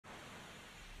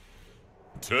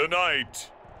Tonight,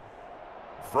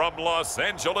 from Los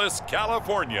Angeles,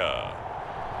 California,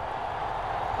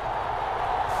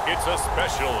 it's a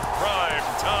special prime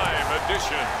time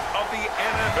edition of the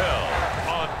NFL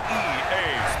on EA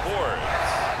Sports.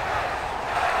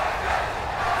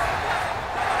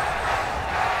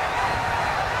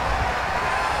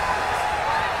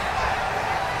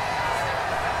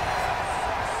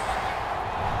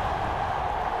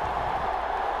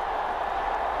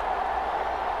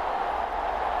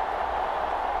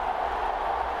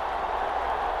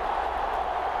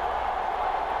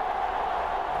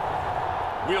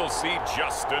 We'll see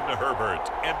Justin Herbert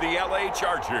and the LA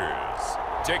Chargers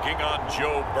taking on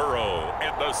Joe Burrow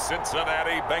and the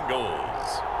Cincinnati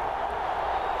Bengals.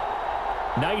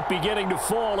 Night beginning to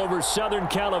fall over Southern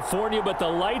California, but the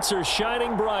lights are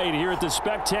shining bright here at the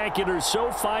spectacular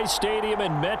SoFi Stadium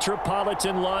in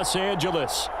metropolitan Los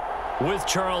Angeles. With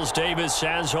Charles Davis,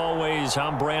 as always,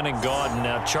 I'm Brandon Gaudin.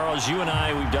 Now, Charles, you and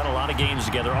I, we've done a lot of games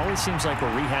together. Always seems like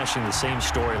we're rehashing the same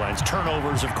storylines.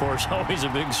 Turnovers, of course, always a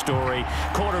big story.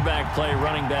 Quarterback play,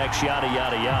 running backs, yada,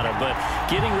 yada, yada. But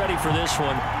getting ready for this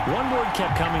one word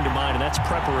kept coming to mind, and that's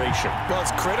preparation. Well,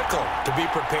 it's critical to be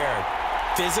prepared.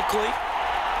 Physically,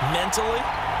 mentally.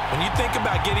 When you think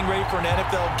about getting ready for an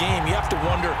NFL game, you have to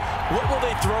wonder, what will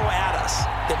they throw at us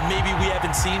that maybe we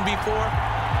haven't seen before?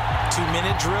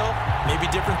 2-minute drill, maybe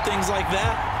different things like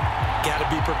that. Got to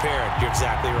be prepared. You're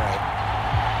exactly right.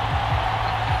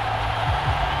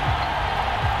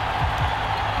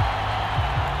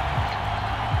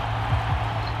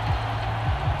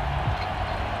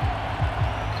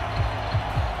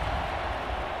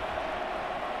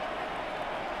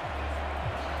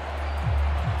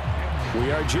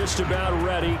 We are just about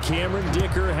ready. Cameron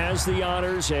Dicker has the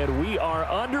honors, and we are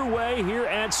underway here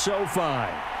at SoFi.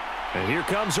 And here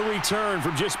comes a return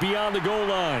from just beyond the goal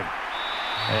line.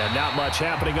 And not much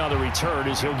happening on the return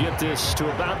as he'll get this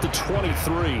to about the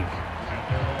 23.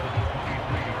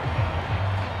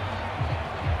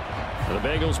 The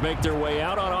Bengals make their way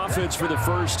out on offense for the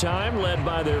first time, led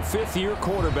by their fifth-year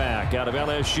quarterback out of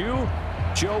LSU,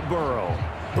 Joe Burrow.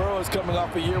 Burrow is coming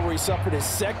off a year where he suffered his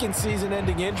second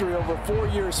season-ending injury over a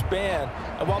 4-year span.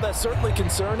 And while that's certainly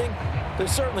concerning,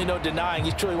 there's certainly no denying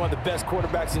he's truly one of the best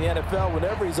quarterbacks in the NFL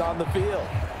whenever he's on the field.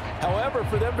 However,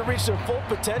 for them to reach their full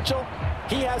potential,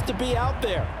 he has to be out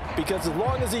there. Because as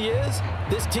long as he is,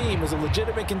 this team is a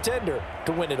legitimate contender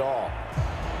to win it all.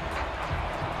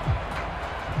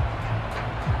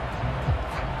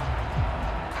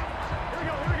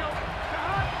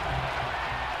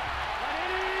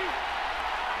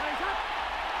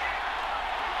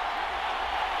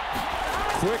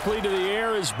 Quickly to the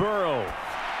air is Burrow.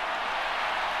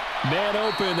 Man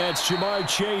open, that's Jamar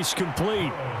Chase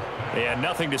complete. And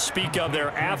nothing to speak of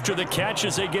there after the catch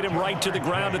as they get him right to the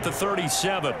ground at the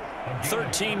 37.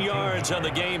 13 yards on the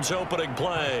game's opening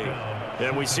play.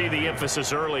 And we see the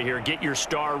emphasis early here. Get your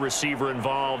star receiver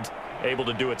involved, able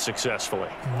to do it successfully.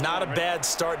 Not a bad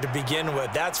start to begin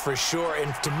with, that's for sure.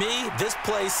 And to me, this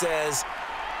play says,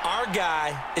 our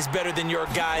guy is better than your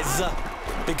guys.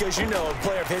 Because, you know, a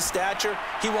player of his stature,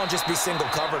 he won't just be single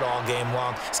covered all game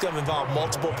long. It's going to involve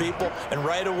multiple people. And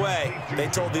right away, they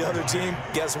told the other team,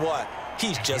 guess what?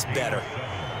 He's just better.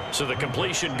 So the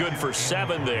completion good for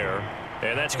 7 there.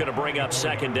 And that's going to bring up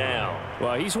second down.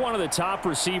 Well, he's one of the top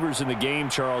receivers in the game,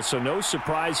 Charles, so no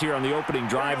surprise here on the opening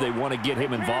drive. They want to get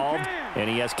him involved, and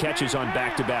he has catches on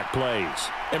back-to-back plays.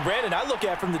 And, Brandon, I look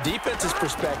at it from the defense's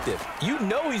perspective. You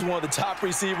know he's one of the top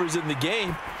receivers in the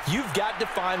game. You've got to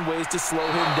find ways to slow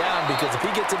him down because if he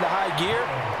gets into high gear,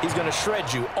 he's going to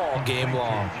shred you all game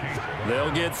long. They'll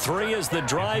get 3 as the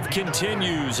drive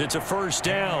continues. It's a first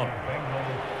down.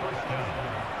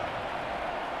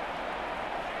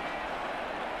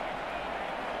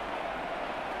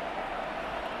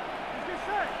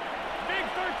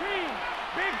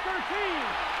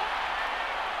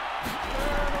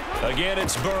 Again,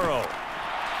 it's Burrow.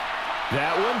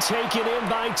 That one taken in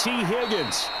by T.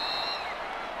 Higgins.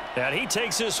 And he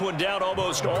takes this one down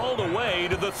almost all the way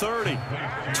to the 30.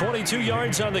 22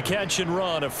 yards on the catch and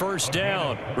run, a first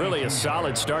down. Really a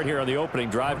solid start here on the opening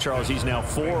drive, Charles. He's now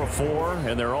 4 of 4,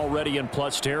 and they're already in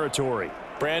plus territory.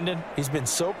 Brandon, he's been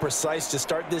so precise to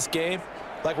start this game,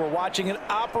 like we're watching an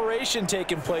operation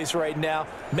taking place right now.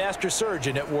 Master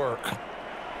surgeon at work.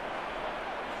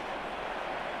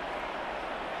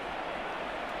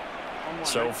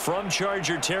 So from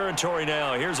Charger territory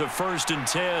now, here's a 1st and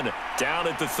 10 down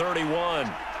at the 31.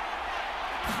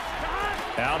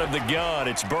 Out of the gun,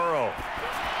 it's Burrow.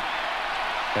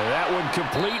 And that one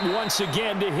complete once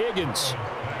again to Higgins.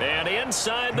 And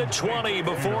inside the 20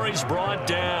 before he's brought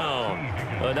down.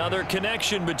 Another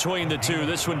connection between the two.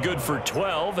 This one good for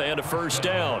 12 and a first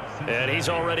down. And he's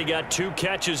already got 2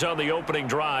 catches on the opening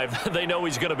drive. They know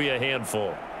he's going to be a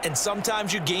handful. And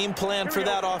sometimes you game plan for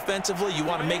that offensively. You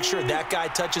want to make sure that guy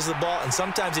touches the ball, and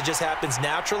sometimes it just happens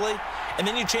naturally. And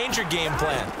then you change your game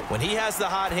plan. When he has the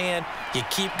hot hand, you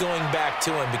keep going back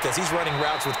to him because he's running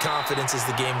routes with confidence as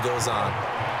the game goes on.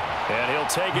 And he'll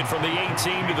take it from the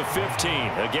 18 to the 15,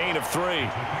 a gain of 3.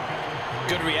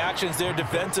 Good reactions there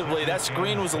defensively. That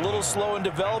screen was a little slow in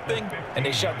developing, and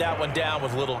they shut that one down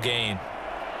with little gain.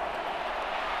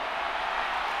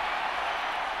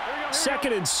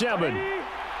 2nd and 7.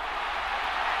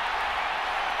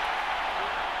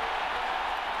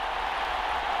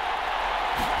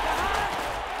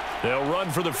 They'll run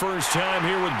for the first time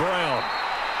here with Brown.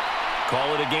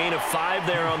 Call it a gain of 5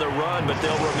 there on the run, but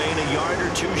they'll remain a yard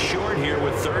or 2 short here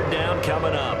with 3rd down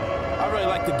coming up. I really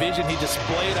like the vision he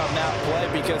displayed on that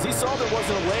play because he saw there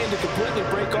wasn't a lane to completely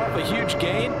break off a huge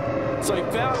gain. So he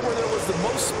found where there was the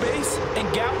most space and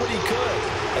got what he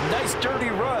could. A nice dirty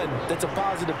run that's a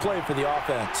positive play for the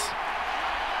offense.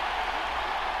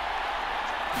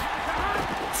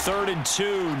 3rd and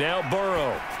 2, now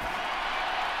Burrow.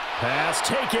 Pass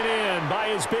taken in by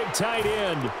his big tight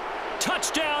end.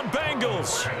 Touchdown,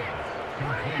 Bengals.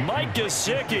 Mike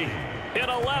Gesicki, an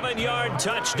 11-yard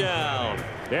touchdown.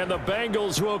 And the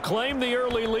Bengals will claim the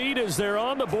early lead as they're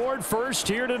on the board first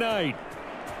here tonight.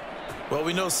 Well,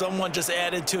 we know someone just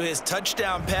added to his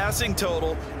touchdown passing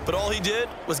total, but all he did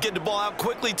was get the ball out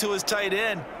quickly to his tight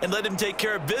end and let him take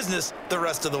care of business the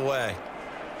rest of the way.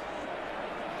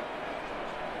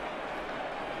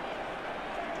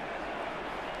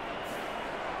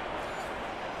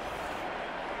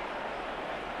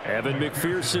 Evan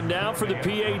McPherson now for the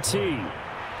PAT.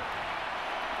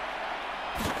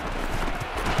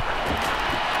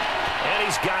 And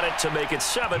he's got it to make it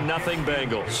 7-0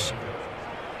 Bengals.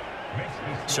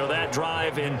 So that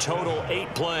drive in total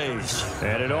 8 plays.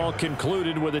 And it all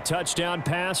concluded with a touchdown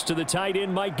pass to the tight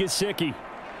end Mike Gesicki.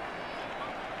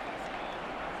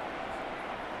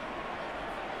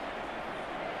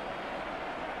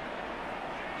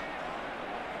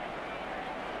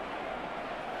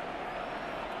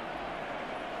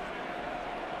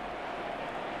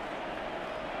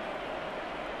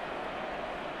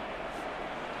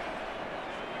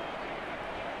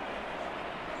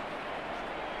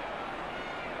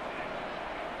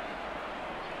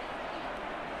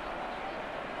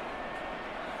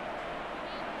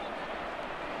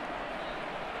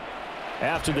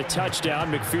 After the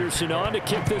touchdown, McPherson on to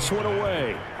kick this one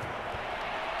away.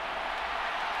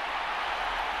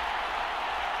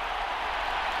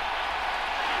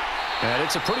 And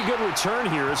it's a pretty good return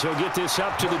here as he'll get this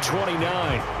up to the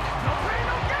 29.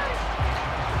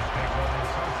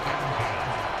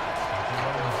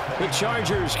 The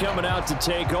Chargers coming out to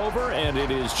take over, and it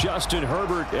is Justin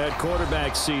Herbert at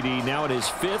quarterback CD, now in his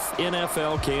 5th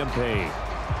NFL campaign.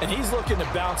 And he's looking to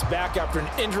bounce back after an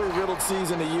injury-riddled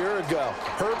season a year ago.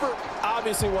 Herbert,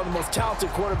 obviously one of the most talented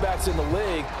quarterbacks in the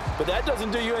league, but that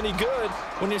doesn't do you any good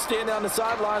when you're standing on the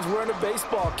sidelines wearing a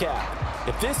baseball cap.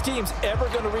 If this team's ever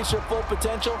going to reach their full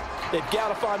potential, they've got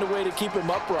to find a way to keep him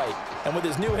upright. And with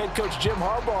his new head coach Jim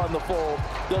Harbaugh in the fold,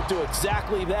 they'll do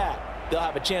exactly that. They'll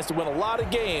have a chance to win a lot of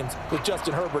games with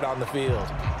Justin Herbert on the field.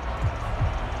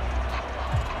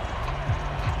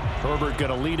 Herbert going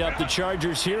to lead up the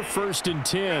Chargers here, 1st and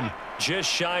 10. Just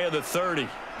shy of the 30.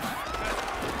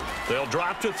 They'll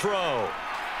drop to throw.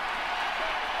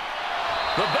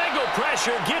 The Bengal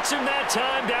pressure gets him that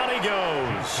time. Down he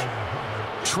goes.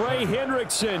 Trey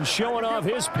Hendrickson showing off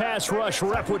his pass rush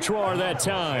repertoire that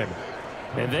time.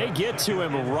 And they get to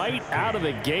him right out of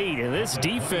the gate. And this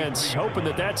defense hoping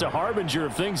that that's a harbinger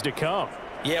of things to come.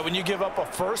 Yeah, when you give up a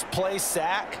first-play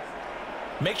sack,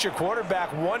 makes your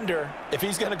quarterback wonder if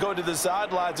he's going to go to the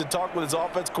sidelines and talk with his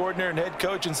offense coordinator and head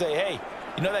coach and say, hey,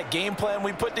 you know that game plan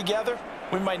we put together?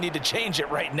 We might need to change it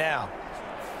right now.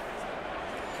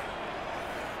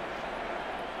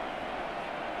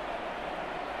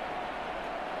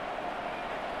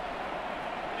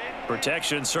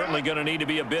 Protection certainly going to need to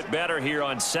be a bit better here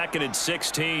on 2nd and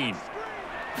 16.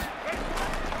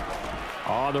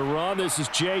 On the run, this is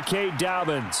J.K.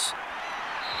 Dobbins.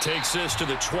 Takes this to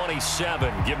the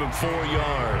 27. Give him 4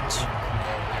 yards.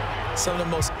 Some of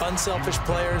the most unselfish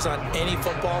players on any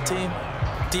football team,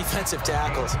 defensive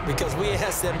tackles, because we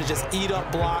ask them to just eat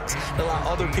up blocks and allow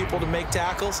other people to make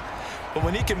tackles. But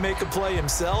when he can make a play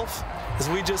himself, as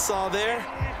we just saw there,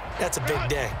 that's a big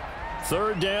day.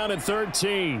 3rd down and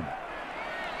 13.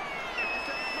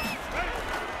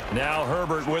 Now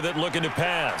Herbert with it, looking to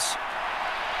pass.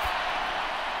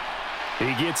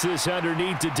 He gets this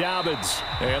underneath to Dobbins.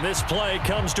 And this play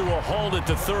comes to a halt at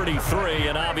the 33,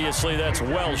 and obviously that's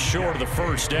well short of the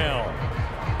first down.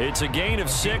 It's a gain of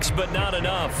 6, but not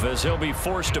enough, as he'll be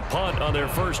forced to punt on their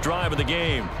first drive of the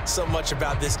game. So much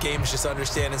about this game is just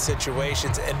understanding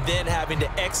situations and then having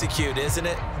to execute, isn't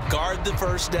it? Guard the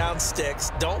first down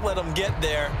sticks. Don't let them get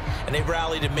there. And they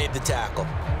rallied and made the tackle.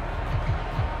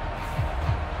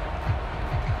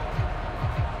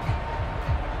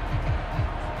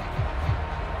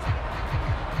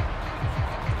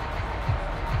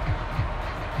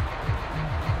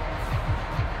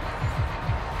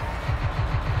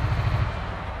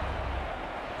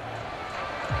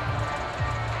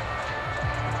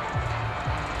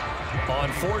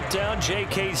 On fourth down,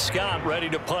 J.K. Scott ready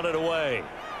to punt it away.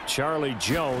 Charlie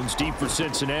Jones deep for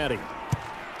Cincinnati.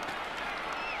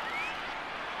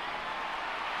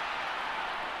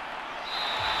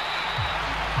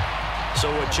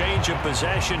 So a change of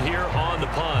possession here on the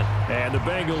punt. And the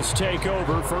Bengals take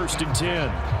over 1st and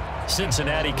 10.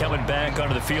 Cincinnati coming back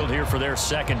onto the field here for their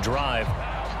second drive.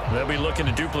 They'll be looking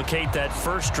to duplicate that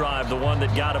first drive, the one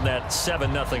that got them that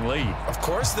 7-0 lead. Of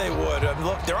course they would.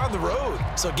 Look, they're on the road.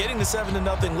 So getting the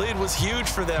 7-0 lead was huge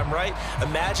for them, right?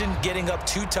 Imagine getting up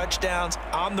 2 touchdowns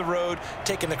on the road,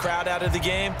 taking the crowd out of the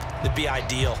game. That'd be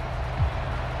ideal.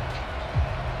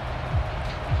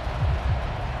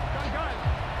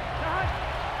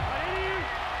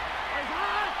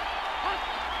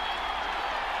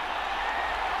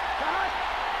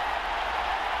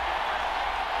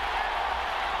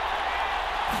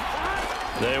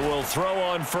 They will throw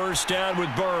on first down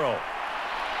with Burrow.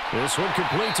 This one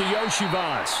complete to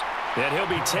Yoshivas. And he'll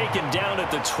be taken down at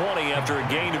the 20 after a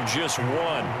gain of just 1.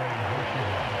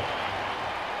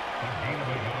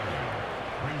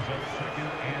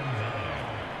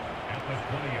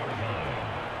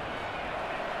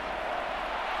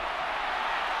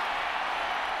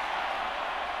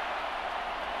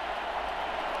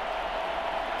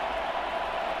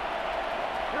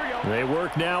 They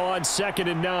work now on 2nd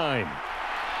and 9.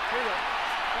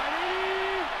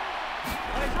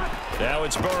 Now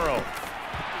it's Burrow.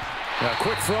 A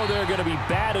quick throw there, going to be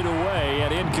batted away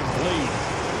and incomplete.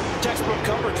 Textbook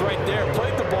coverage right there.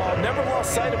 Played the ball, never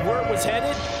lost sight of where it was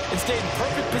headed, and stayed in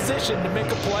perfect position to make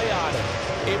a play on it.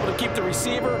 Able to keep the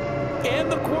receiver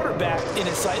and the quarterback in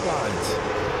his sight lines.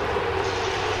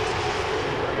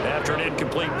 After an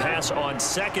incomplete pass on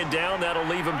 2nd down, that'll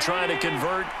leave him trying to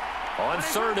convert on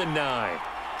 3rd and 9.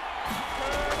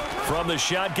 From the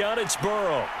shotgun, it's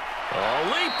Burrow.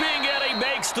 Leaping, and he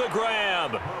makes the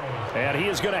grab. And he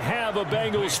is going to have a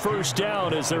Bengals first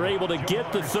down as they're able to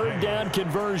get the 3rd down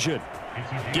conversion.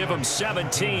 Give them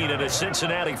 17 and a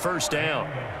Cincinnati first down.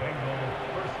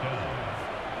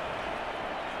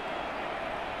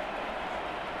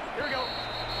 Here we go.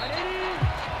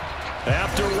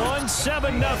 After 1,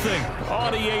 7-0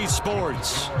 on EA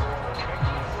Sports.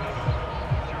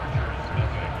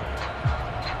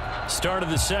 Start of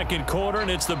the second quarter, and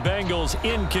it's the Bengals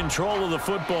in control of the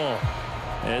football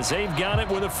as they've got it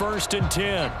with a 1st and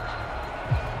 10.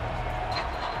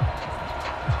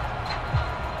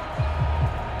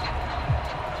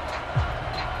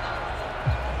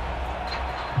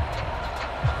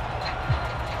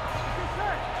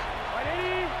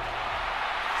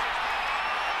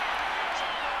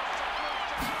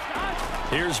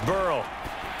 Here's Burrow.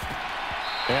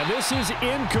 And this is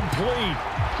incomplete.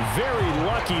 Very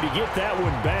lucky to get that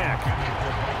one back.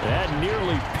 That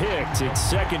nearly picked. It's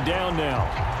 2nd down now.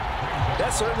 That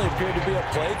certainly appeared to be a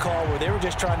play call where they were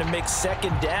just trying to make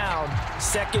 2nd down,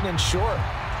 2nd and short.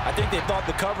 I think they thought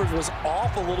the coverage was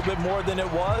off a little bit more than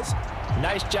it was.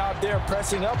 Nice job there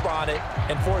pressing up on it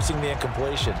and forcing the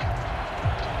incompletion.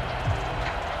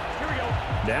 Here we go.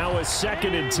 Now a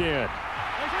 2nd and 10.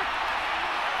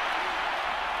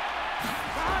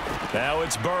 Now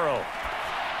it's Burrow.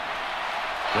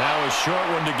 Now a short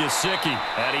one to Gesicki,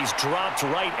 and he's dropped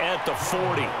right at the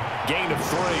 40. Gain of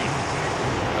 3.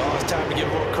 Oh, it's time to give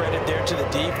a little credit there to the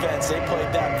defense. They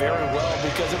played that very well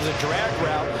because it was a drag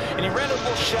route, and he ran a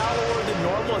little shallower than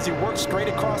normal as he worked straight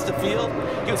across the field.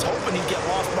 He was hoping he'd get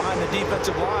lost behind the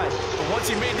defensive line, but once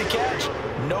he made the catch,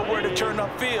 nowhere to turn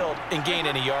upfield and gain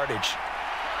any yardage.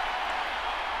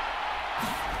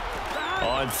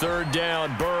 On 3rd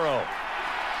down, Burrow.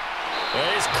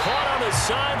 And he's caught on the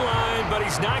sideline, but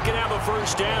he's not going to have a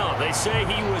first down. They say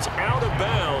he was out of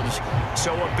bounds,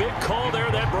 so a big call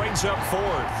there that brings up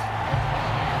 4th.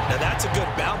 Now that's a good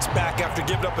bounce back after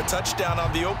giving up a touchdown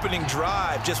on the opening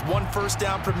drive. Just 1 first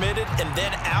down permitted and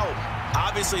then out.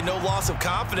 Obviously no loss of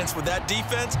confidence with that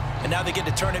defense, and now they get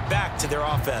to turn it back to their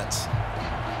offense.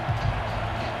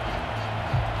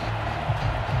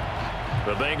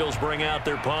 The Bengals bring out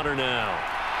their punter now.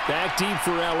 Back deep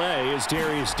for L.A. is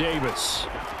Darius Davis.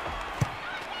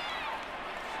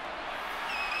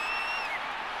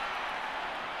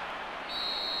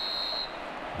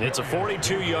 It's a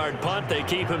 42-yard punt. They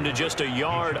keep him to just a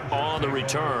yard on the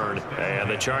return. And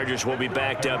the Chargers will be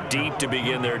backed up deep to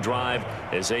begin their drive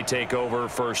as they take over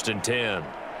 1st and 10.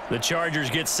 The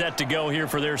Chargers get set to go here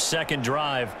for their second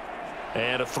drive.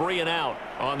 And a 3-and-out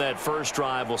on that first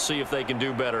drive. We'll see if they can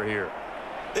do better here.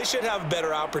 They should have a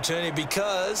better opportunity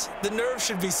because the nerves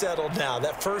should be settled now.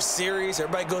 That first series,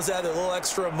 everybody goes out with a little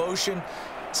extra emotion.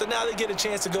 So now they get a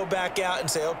chance to go back out and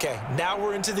say, okay, now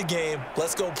we're into the game.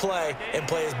 Let's go play and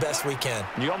play as best we can.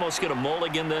 You almost get a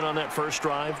mulligan then on that first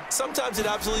drive? Sometimes it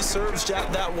absolutely serves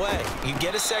that way. You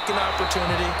get a second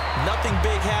opportunity. Nothing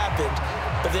big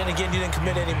happened. But then again, you didn't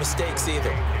commit any mistakes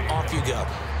either. Off you go.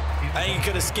 I think he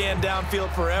could have scanned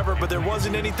downfield forever, but there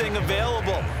wasn't anything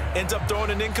available. Ends up throwing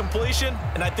an incompletion,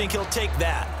 and I think he'll take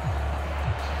that.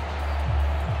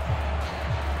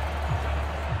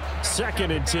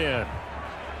 2nd and 10.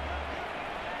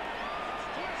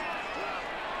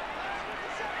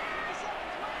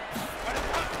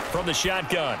 From the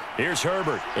shotgun, here's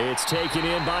Herbert. It's taken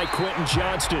in by Quentin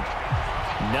Johnston.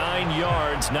 9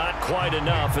 yards, not quite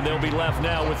enough, and they'll be left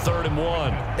now with 3rd and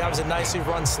 1. That was a nicely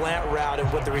run slant route, and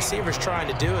what the receiver's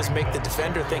trying to do is make the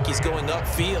defender think he's going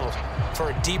upfield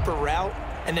for a deeper route,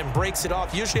 and then breaks it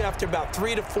off, usually after about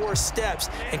 3 to 4 steps,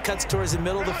 and cuts towards the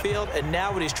middle of the field. And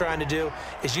now what he's trying to do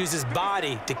is use his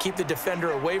body to keep the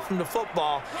defender away from the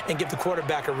football and give the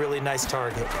quarterback a really nice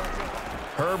target.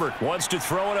 Herbert wants to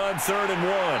throw it on 3rd and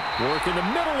 1. Work in the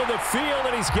middle of the field,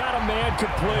 and he's got a man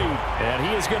complete. And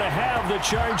he is going to have the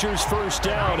Chargers first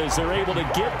down as they're able to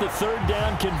get the 3rd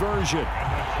down conversion.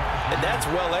 And that's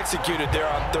well executed there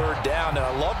on 3rd down. And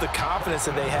I love the confidence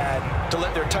that they had to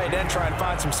let their tight end try and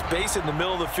find some space in the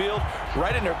middle of the field,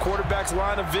 right in their quarterback's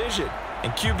line of vision.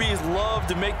 And QBs love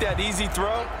to make that easy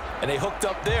throw, and they hooked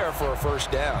up there for a first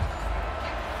down.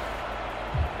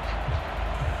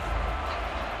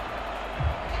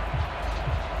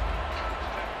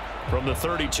 From the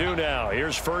 32 now,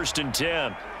 here's 1st and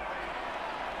 10.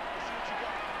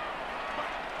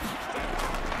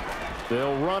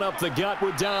 They'll run up the gut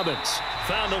with Dobbins.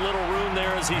 Found a little room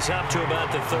there as he's up to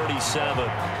about the 37.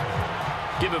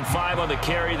 Give him 5 on the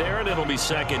carry there, and it'll be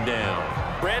 2nd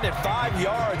down. Brandon, 5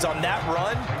 yards on that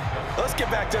run. Let's get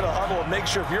back to the huddle and make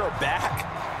sure if you're a back,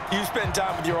 you spend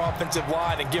time with your offensive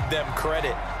line and give them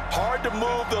credit. Hard to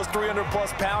move those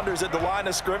 300-plus pounders at the line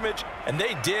of scrimmage, and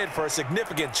they did for a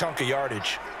significant chunk of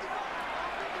yardage.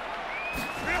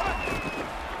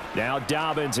 Now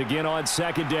Dobbins again on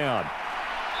 2nd down.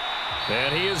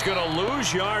 And he is going to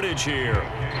lose yardage here.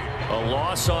 A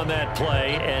loss on that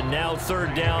play, and now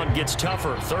 3rd down gets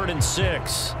tougher. 3rd and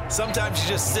 6. Sometimes you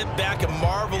just sit back and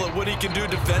marvel at what he can do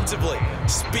defensively.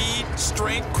 Speed,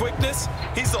 strength, quickness,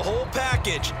 he's the whole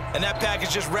package. And that package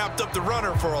just wrapped up the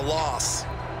runner for a loss.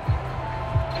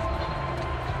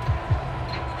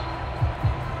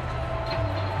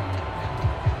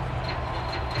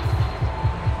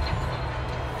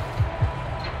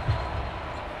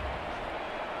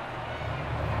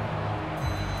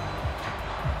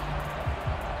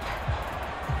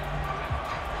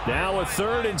 Now a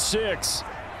 3rd and 6.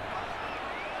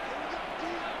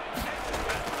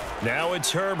 Now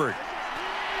it's Herbert.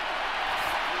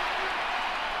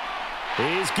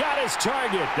 He's got his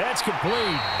target. That's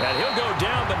complete. And he'll go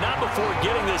down, but not before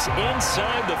getting this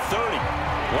inside the 30.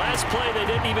 Last play, they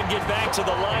didn't even get back to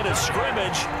the line of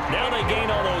scrimmage. Now they gain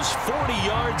almost 40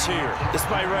 yards here.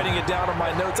 Despite writing it down on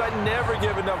my notes, I never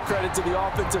give enough credit to the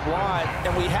offensive line,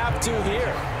 and we have to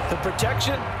here. The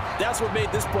protection, that's what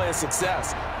made this play a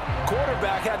success.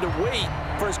 Quarterback had to wait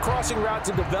for his crossing route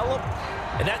to develop,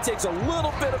 and that takes a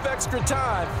little bit of extra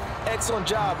time. Excellent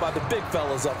job by the big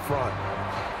fellas up front.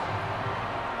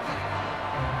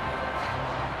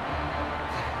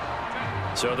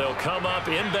 So they'll come up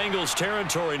in Bengals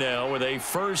territory now with a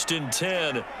 1st and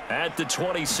 10 at the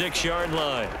 26-yard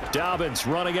line. Dobbins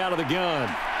running out of the gun.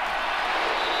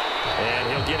 And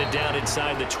he'll get it down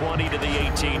inside the 20 to the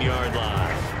 18-yard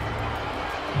line.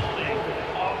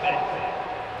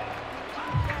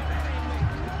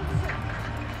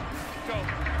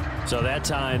 So that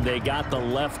time they got the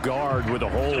left guard with a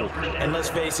hold. And let's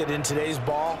face it, in today's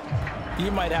ball, you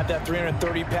might have that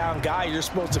 330-pound guy you're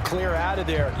supposed to clear out of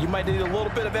there. You might need a little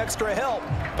bit of extra help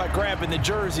by grabbing the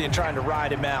jersey and trying to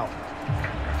ride him out.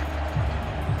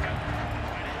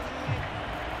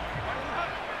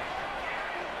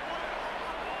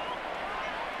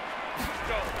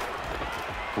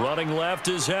 Running left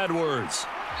is Edwards.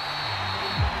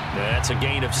 That's a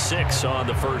gain of 6 on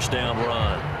the first down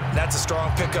run. That's a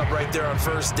strong pickup right there on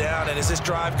first down. And as this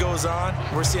drive goes on,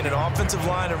 we're seeing an offensive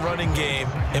line and running game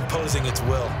imposing its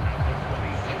will.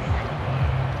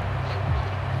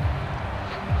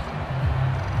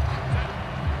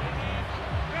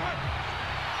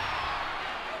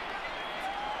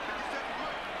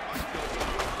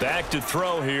 Back to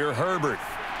throw here, Herbert.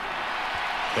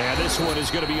 And this one is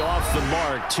going to be off the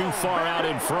mark, too far out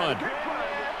in front.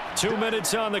 2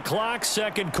 minutes on the clock,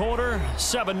 second quarter,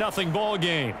 7-0 ball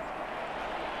game.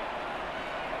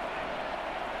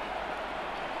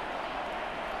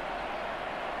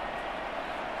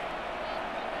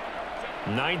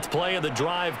 Ninth play of the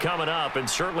drive coming up, and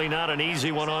certainly not an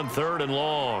easy one on 3rd and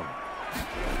long.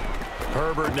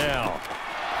 Herbert now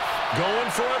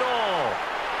going for it all.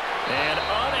 And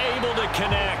unable to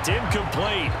connect,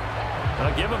 incomplete.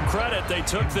 I'll give them credit, they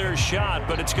took their shot,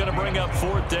 but it's going to bring up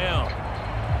 4th down.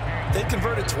 They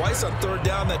converted twice on 3rd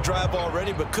down that drive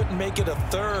already, but couldn't make it a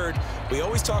 3rd. We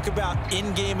always talk about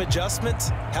in-game adjustments.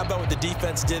 How about what the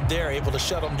defense did there, able to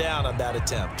shut them down on that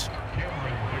attempt?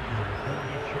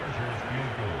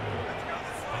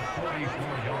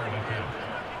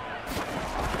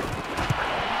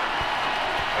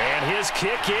 And his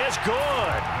kick is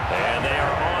good. And they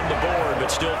are on the board,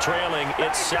 but still trailing.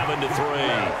 It's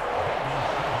 7-3.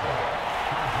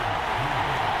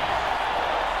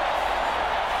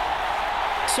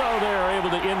 So they're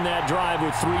able to end that drive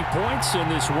with 3 points in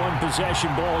this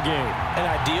one-possession ball game. And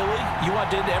ideally, you want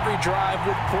to end every drive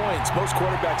with points. Most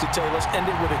quarterbacks would tell you, let's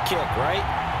end it with a kick, right?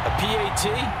 A PAT,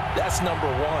 that's number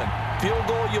 1. Field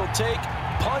goal you'll take.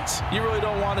 Punts, you really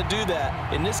don't want to do that.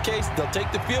 In this case, they'll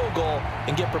take the field goal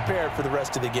and get prepared for the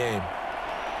rest of the game.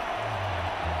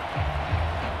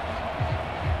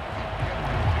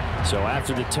 So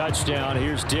after the touchdown,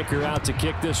 here's Dicker out to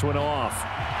kick this one off.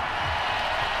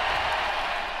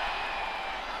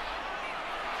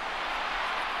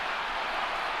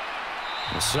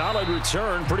 A solid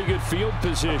return, pretty good field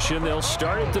position. They'll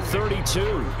start at the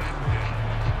 32.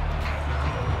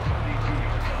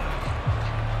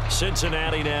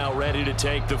 Cincinnati now ready to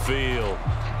take the field.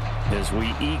 As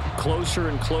we eke closer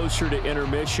and closer to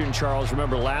intermission, Charles,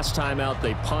 remember last time out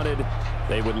they punted.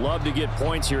 They would love to get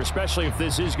points here, especially if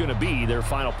this is going to be their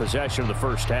final possession of the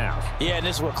first half. Yeah, and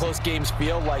this is what close games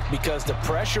feel like because the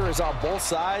pressure is on both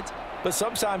sides, but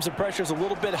sometimes the pressure is a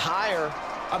little bit higher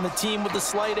on the team with the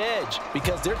slight edge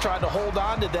because they're trying to hold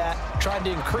on to that, trying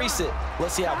to increase it.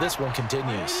 Let's see how this one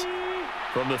continues.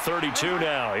 From the 32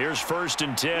 now, here's 1st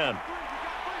and 10.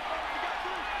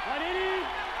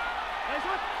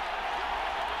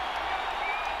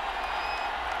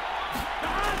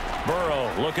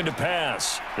 Burrow looking to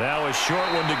pass. Now a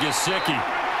short one to Gesicki.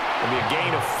 It'll be a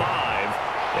gain of 5,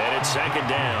 and it's 2nd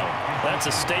down. That's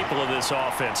a staple of this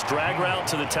offense. Drag route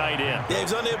to the tight end. Yeah,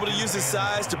 he's unable to use his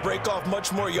size to break off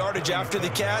much more yardage after the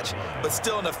catch, but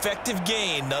still an effective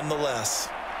gain nonetheless.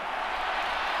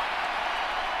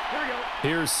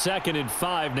 Here's 2nd and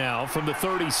 5 now from the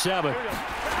 37.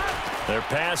 They're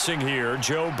passing here,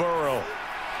 Joe Burrow.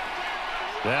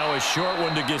 Now a short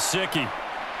one to Gesicki.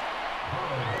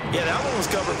 Yeah, that one was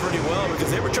covered pretty well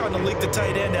because they were trying to leak the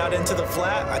tight end out into the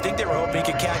flat. I think they were hoping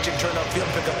he could catch it, turn upfield,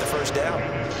 and pick up the first down.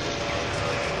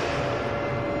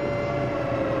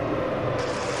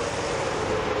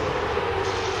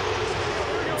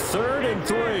 Third and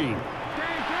 3.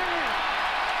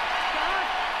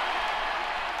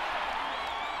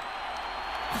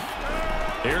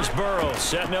 Here's Burrow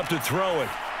setting up to throw it.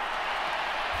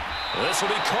 This will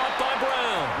be caught by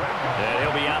Brown. And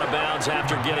he'll be out of bounds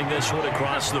after getting this one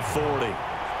across the 40.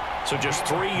 So just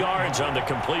 3 yards on the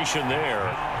completion there.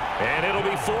 And it'll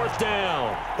be 4th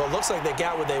down. Well, it looks like they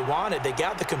got what they wanted. They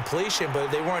got the completion, but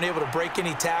they weren't able to break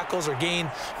any tackles or gain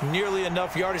nearly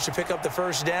enough yardage to pick up the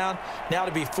first down. Now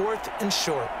to be 4th and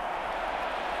short.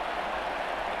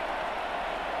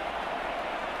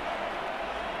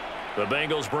 The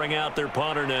Bengals bring out their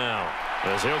punter now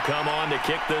as he'll come on to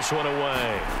kick this one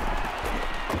away.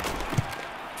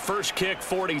 First kick,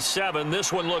 47.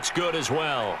 This one looks good as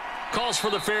well. Calls for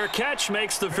the fair catch,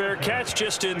 makes the fair catch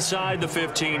just inside the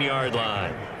 15-yard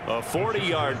line. A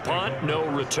 40-yard punt, no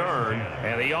return,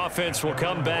 and the offense will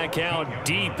come back out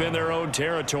deep in their own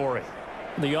territory.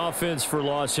 The offense for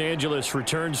Los Angeles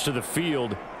returns to the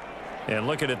field. And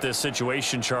looking at this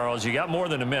situation, Charles, you got more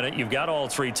than a minute. You've got all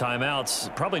 3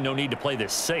 timeouts. Probably no need to play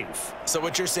this safe. So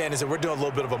what you're saying is that we're doing a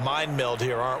little bit of a mind meld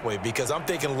here, aren't we? Because I'm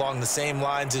thinking along the same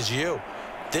lines as you.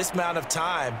 This amount of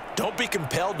time, don't be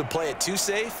compelled to play it too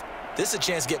safe. This is a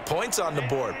chance to get points on the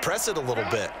board. Press it a little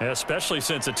bit. Yeah, especially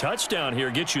since a touchdown here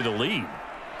gets you the lead.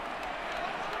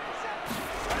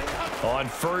 On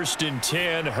 1st and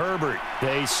 10, Herbert.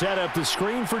 They set up the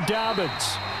screen for Dobbins.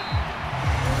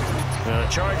 The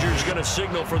Chargers going to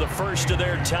signal for the first of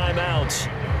their timeouts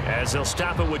as they'll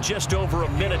stop it with just over a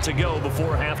minute to go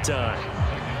before halftime.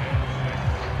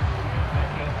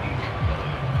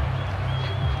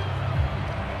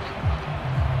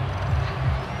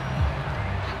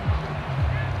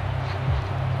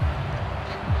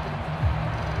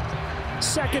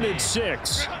 Second and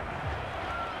 6.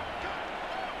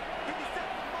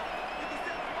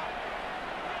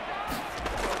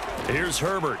 Here's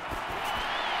Herbert.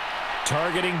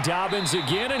 Targeting Dobbins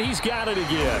again, and he's got it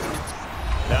again.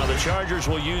 Now the Chargers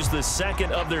will use the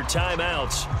second of their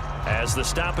timeouts as the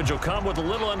stoppage will come with a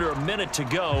little under a minute to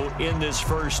go in this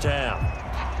first half.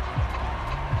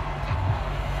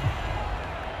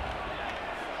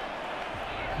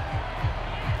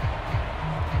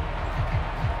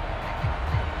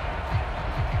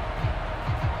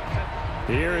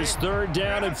 Here is 3rd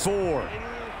down and 4.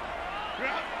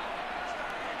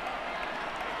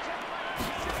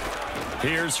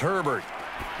 Here's Herbert.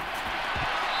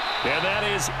 And that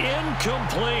is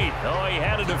incomplete. Oh, he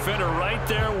had a defender right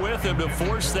there with him to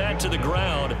force that to the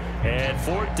ground. And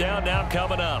 4th down now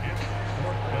coming up.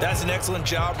 That's an excellent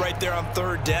job right there on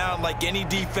 3rd down. Like any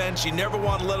defense, you never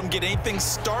want to let them get anything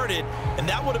started, and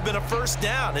that would have been a 1st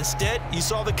down. Instead, you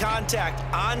saw the contact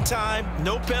on time,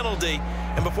 no penalty,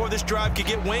 and before this drive could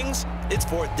get wings, it's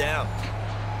 4th down.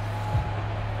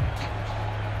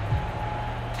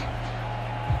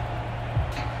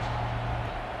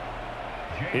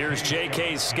 Here's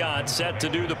J.K. Scott set to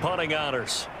do the punting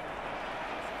honors.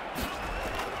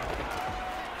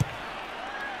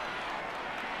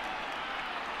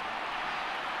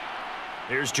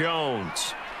 Here's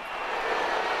Jones.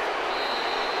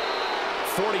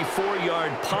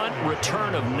 44-yard punt,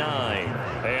 return of 9.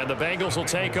 And the Bengals will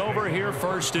take over here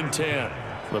 1st and 10.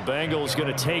 The Bengals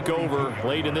going to take over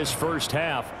late in this first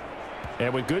half.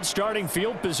 And with good starting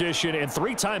field position and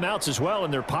 3 timeouts as well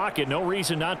in their pocket, no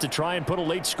reason not to try and put a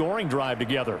late scoring drive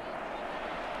together.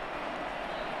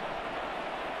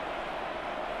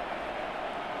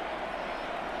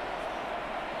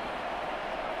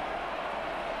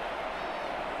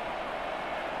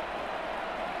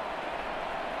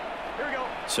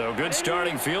 So good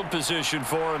starting field position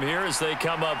for him here as they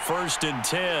come up 1st and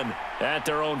 10 at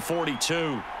their own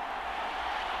 42.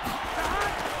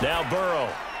 Now Burrow.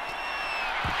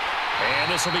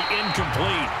 And this will be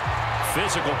incomplete.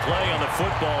 Physical play on the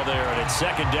football there, and it's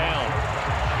 2nd down.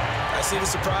 I see the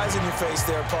surprise in your face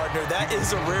there, partner. That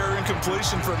is a rare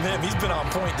incompletion from him. He's been on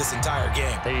point this entire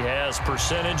game. He has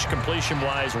percentage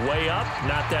completion-wise way up,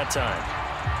 not that time.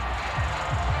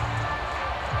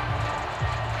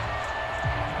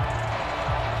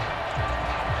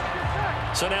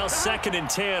 So now 2nd and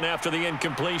 10 after the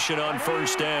incompletion on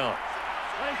 1st down.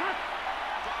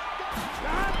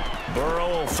 Burrow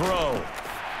will throw.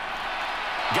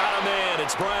 Got him in.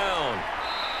 It's Brown.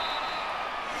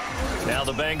 Now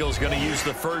the Bengals going to use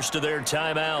the first of their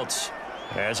timeouts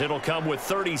as it'll come with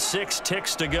 36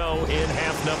 ticks to go in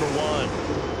half number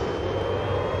 1.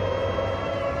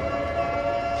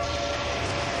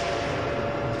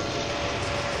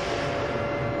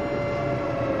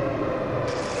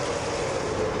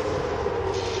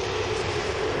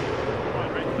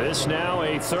 This now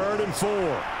a 3rd and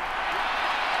 4.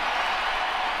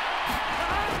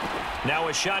 Now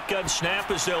a shotgun snap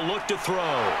as they'll look to throw.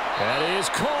 That is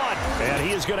caught. And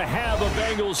he is going to have a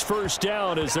Bengals 1st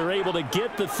down as they're able to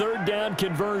get the 3rd down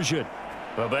conversion.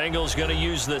 The Bengals going to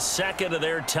use the second of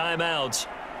their timeouts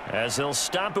as they'll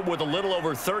stop it with a little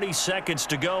over 30 seconds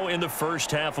to go in the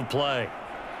first half of play.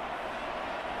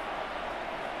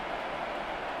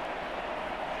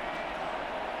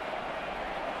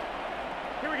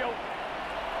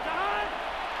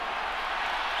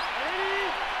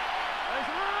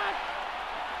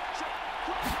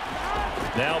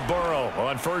 Now Burrow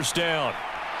on 1st down.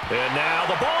 And now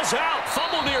the ball's out.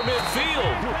 Fumble near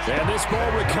midfield. And this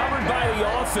ball recovered by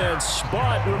the offense.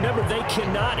 But remember, they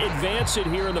cannot advance it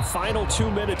here in the final 2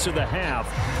 minutes of the half.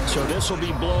 So this will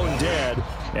be blown dead.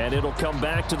 And it'll come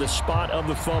back to the spot of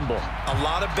the fumble. A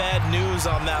lot of bad news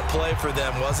on that play for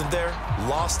them, wasn't there?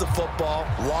 Lost the football,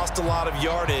 lost a lot of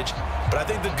yardage. But I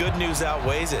think the good news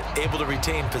outweighs it. Able to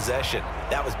retain possession.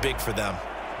 That was big for them.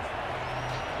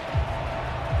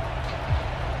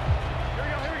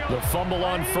 The fumble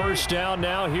on 1st down.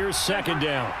 Now here's 2nd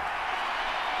down.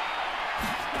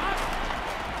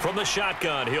 From the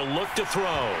shotgun, he'll look to throw.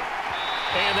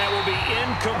 And that will be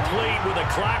incomplete with the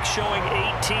clock showing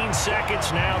 18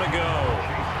 seconds now to go.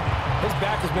 His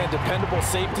back has been a dependable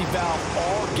safety valve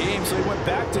all game, so he went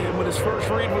back to him when his first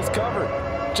read was covered.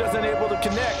 just unable to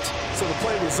connect, so the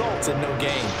play results in no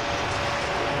gain.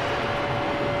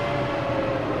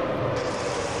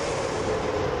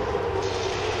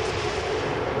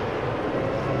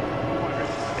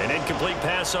 An incomplete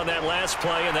pass on that last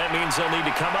play, and that means they'll need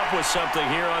to come up with something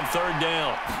here on third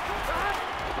down.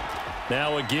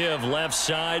 Now a give left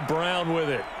side, Brown with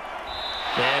it.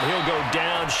 And he'll go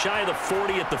down shy of the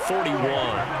 40 at the 41.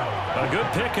 A good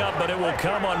pickup, but it will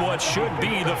come on what should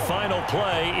be the final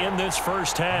play in this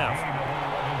first half.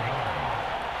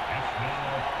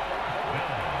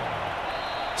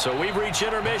 So we've reached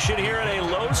intermission here in a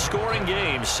low-scoring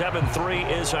game. 7-3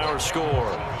 is our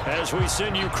score. As we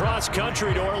send you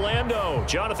cross-country to Orlando,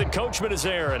 Jonathan Coachman is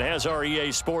there and has our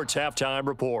EA Sports halftime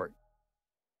report.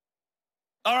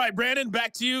 All right, Brandon,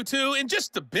 back to you, too, in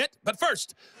just a bit. But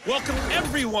first, welcome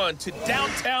everyone to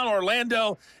downtown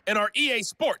Orlando and our EA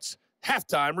Sports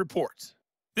halftime report.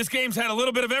 This game's had a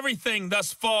little bit of everything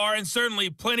thus far, and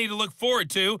certainly plenty to look forward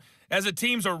to, as the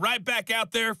teams are right back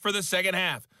out there for the second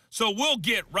half. So we'll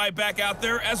get right back out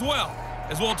there as well,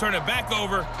 as we'll turn it back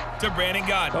over to Brandon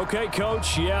Godden. Okay,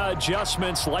 Coach, yeah,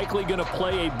 adjustments likely going to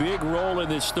play a big role in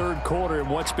this third quarter in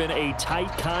what's been a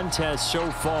tight contest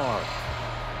so far.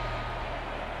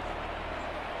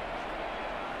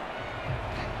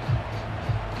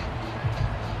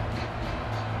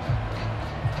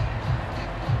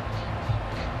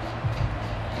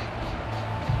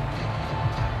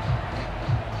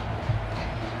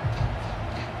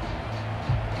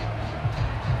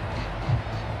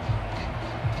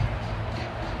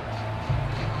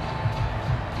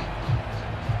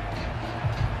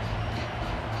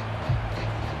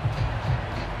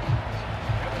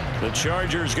 The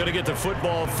Chargers going to get the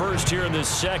football first here in the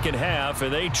second half,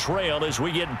 and they trail as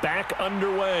we get back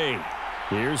underway.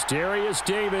 Here's Darius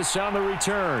Davis on the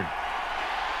return.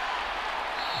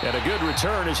 And a good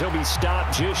return as he'll be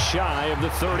stopped just shy of the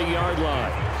 30-yard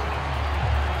line.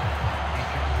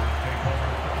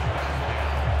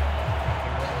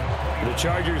 The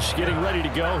Chargers getting ready to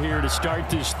go here to start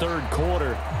this third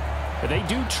quarter. They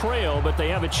do trail, but they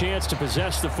have a chance to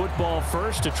possess the football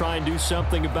first to try and do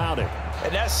something about it.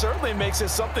 And that certainly makes it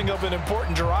something of an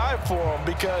important drive for them,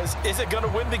 because is it going to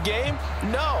win the game?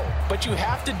 No, but you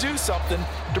have to do something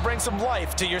to bring some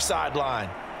life to your sideline.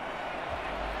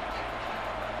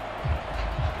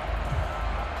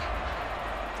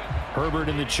 Herbert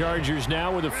and the Chargers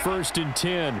now with a 1st and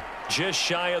 10, just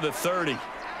shy of the 30.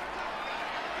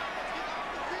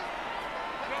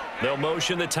 They'll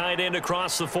motion the tight end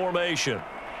across the formation.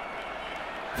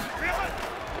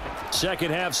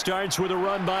 Second half starts with a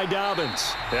run by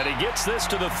Dobbins. And he gets this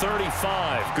to the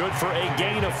 35. Good for a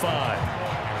gain of 5.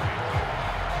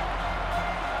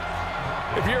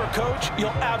 If you're a coach, you'll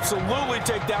absolutely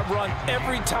take that run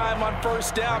every time on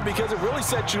first down, because it really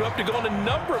sets you up to go in a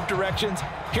number of directions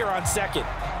here on second.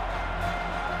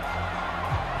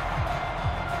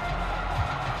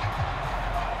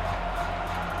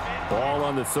 Ball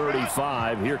on the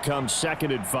 35. Here comes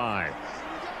 2nd and 5.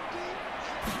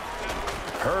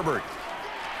 Herbert.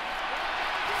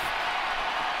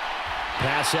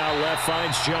 Pass out left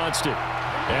finds Johnston.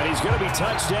 And he's going to be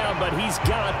touched down, but he's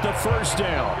got the first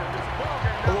down.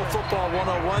 A little football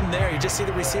 101 there. You just see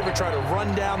the receiver try to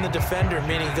run down the defender,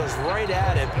 meaning he goes right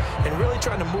at him and really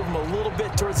trying to move him a little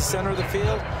bit towards the center of the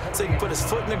field so he can put his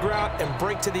foot in the ground and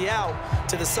break to the out,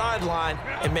 to the sideline,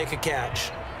 and make a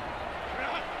catch.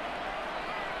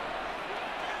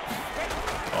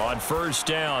 On first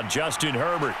down, Justin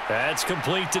Herbert. That's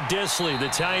complete to Disley, the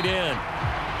tight end.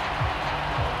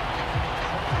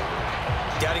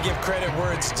 Got to give credit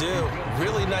where it's due.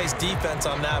 Really nice defense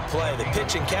on that play. The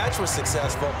pitch and catch was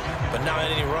successful, but not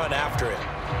any run after it.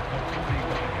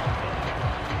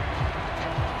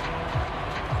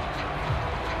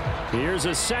 Here's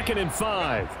a 2nd and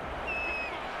 5.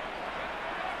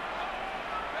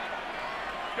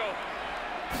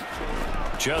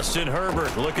 Justin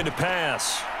Herbert looking to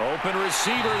pass. Open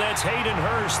receiver, that's Hayden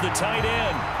Hurst, the tight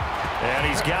end. And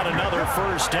he's got another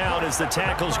first down as the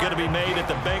tackle's going to be made at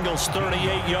the Bengals'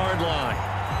 38-yard line.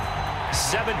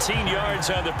 17 yards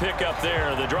on the pickup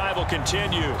there. The drive will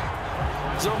continue.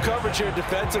 Zone coverage here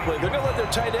defensively. They're going to let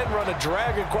their tight end run a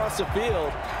drag across the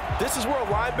field. This is where a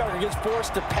linebacker gets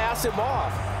forced to pass him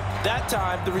off. That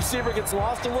time, the receiver gets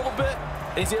lost a little bit,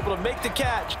 and he's able to make the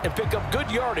catch and pick up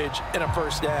good yardage and a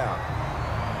first down.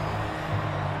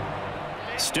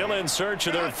 Still in search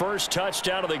of their first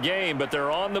touchdown of the game, but they're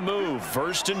on the move.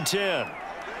 1st and 10.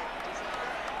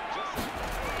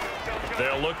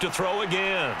 They'll look to throw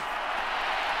again.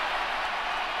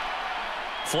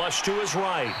 Flush to his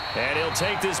right, and he'll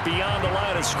take this beyond the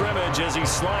line of scrimmage as he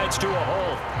slides to a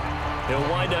hole. He'll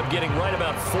wind up getting right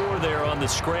about 4 there on the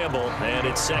scramble, and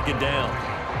it's second down.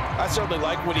 I certainly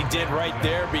like what he did right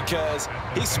there because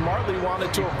he smartly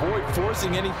wanted to avoid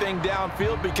forcing anything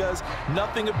downfield because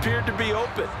nothing appeared to be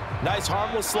open. Nice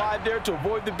harmless slide there to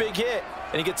avoid the big hit,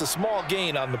 and he gets a small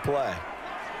gain on the play.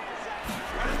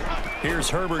 Here's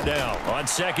Herbert now on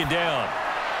second down.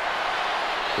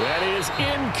 That is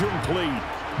incomplete.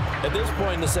 At this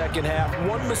point in the second half,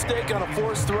 one mistake on a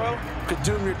forced throw could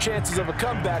doom your chances of a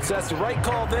comeback, so that's the right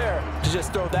call there to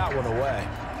just throw that one away.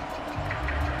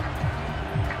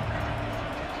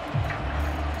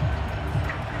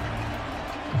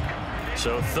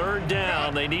 So third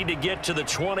down, they need to get to the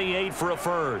 28 for a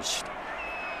first.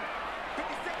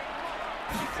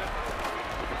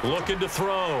 Looking to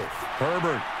throw.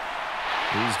 Herbert.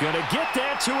 He's going to get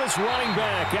that to his running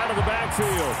back out of the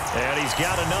backfield. And he's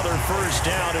got another first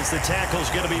down as the tackle's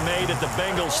going to be made at the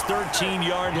Bengals'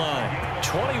 13-yard line.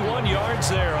 21 yards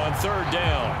there on third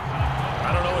down.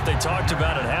 I don't know what they talked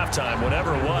about at halftime.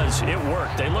 Whatever it was, it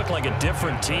worked. They look like a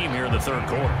different team here in the third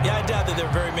quarter. Yeah, I doubt that there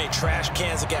were very many trash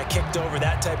cans that got kicked over,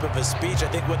 that type of a speech. I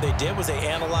think what they did was they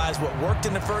analyzed what worked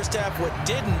in the first half, what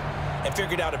didn't, and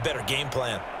figured out a better game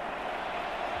plan.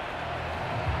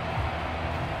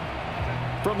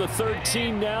 From the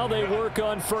 13 now, they work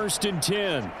on 1st and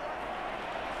 10.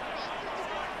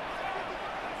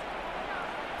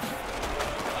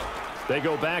 They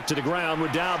go back to the ground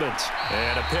with Dobbins.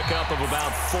 And a pickup of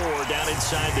about 4 down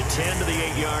inside the 10 to the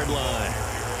 8-yard line.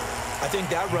 I think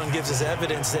that run gives us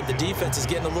evidence that the defense is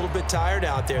getting a little bit tired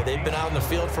out there. They've been out in the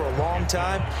field for a long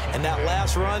time, and that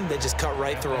last run, they just cut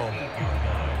right through them.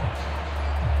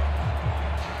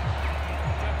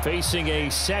 Facing a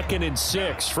 2nd and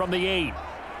 6 from the 8.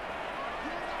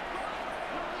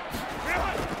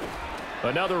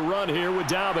 Another run here with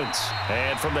Dobbins.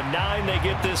 And from the 9, they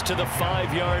get this to the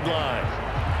 5-yard line.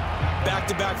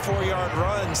 Back-to-back 4-yard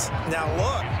runs. Now,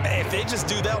 look, if they just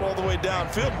do that all the way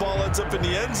downfield, ball ends up in the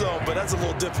end zone, but that's a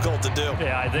little difficult to do.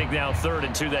 Yeah, I think now 3rd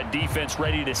and 2, that defense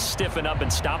ready to stiffen up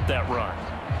and stop that run.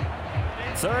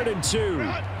 3rd and 2.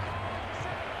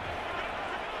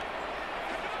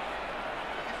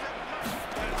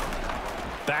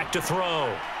 Back to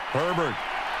throw. Herbert.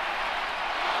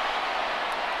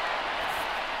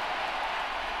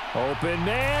 Open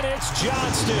man, it's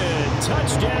Johnston.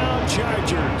 Touchdown,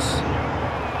 Chargers.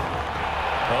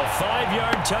 A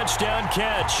 5-yard touchdown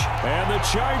catch. And the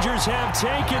Chargers have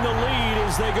taken the lead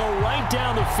as they go right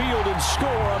down the field and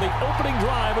score on the opening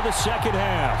drive of the second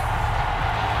half.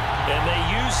 And they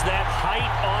use that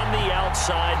height on the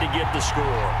outside to get the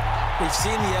score. We've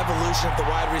seen the evolution of the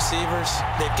wide receivers.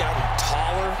 They've gotten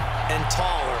taller and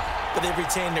taller, but they've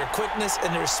retained their quickness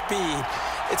and their speed.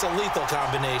 It's a lethal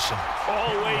combination.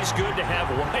 Always good to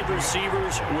have wide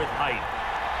receivers with height.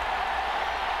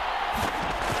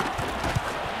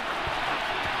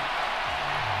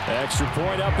 Extra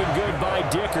point up and good by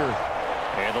Dicker.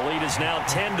 And the lead is now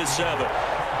 10-7.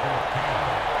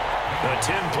 A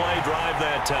 10-play drive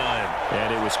that time.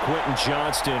 And it was Quentin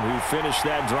Johnston who finished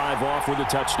that drive off with a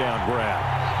touchdown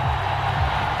grab.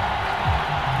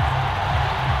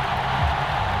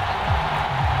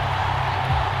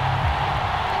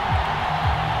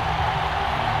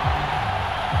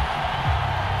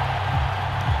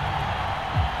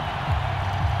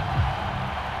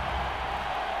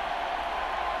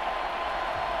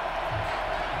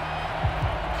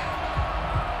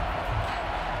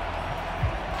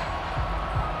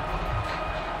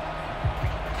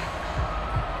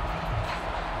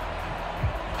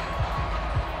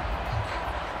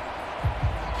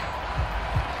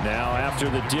 Now after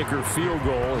the Dicker field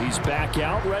goal, he's back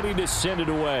out, ready to send it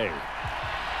away.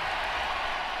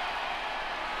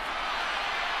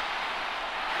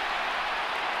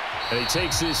 And he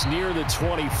takes this near the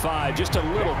 25, just a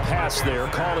little pass there,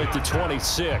 call it the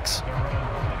 26.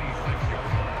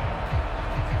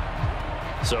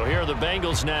 So here are the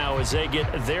Bengals now as they get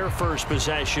their first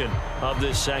possession of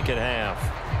this second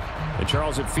half. And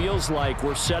Charles, it feels like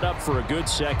we're set up for a good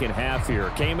second half here.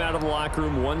 Came out of the locker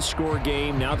room, 1-score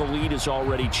game. Now the lead has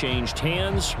already changed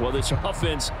hands. Well, this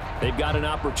offense, they've got an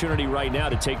opportunity right now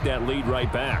to take that lead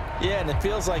right back. Yeah, and it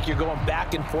feels like you're going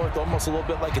back and forth almost a little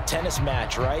bit like a tennis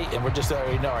match, right? And we're just,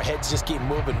 our heads just keep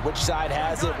moving. Which side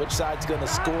has it? Which side's going to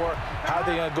score? How are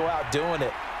they going to go out doing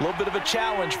it? A little bit of a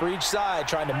challenge for each side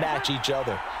trying to match each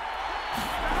other.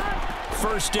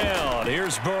 First down,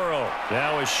 here's Burrow.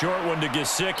 Now a short one to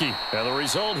Gesicki. And the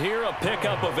result here, a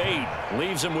pickup of 8.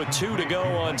 Leaves him with 2 to go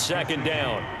on second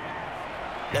down.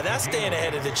 Now that's staying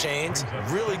ahead of the chains.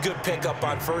 Really good pickup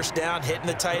on first down, hitting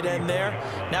the tight end there.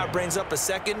 Now it brings up a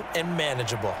second and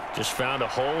manageable. Just found a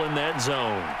hole in that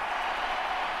zone.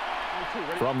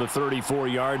 From the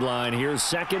 34-yard line, here's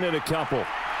second and a couple.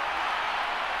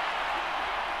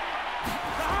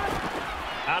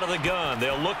 Out of the gun,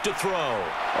 they'll look to throw.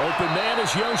 Open man is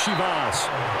Yoshivas.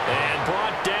 And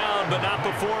brought down, but not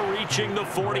before reaching the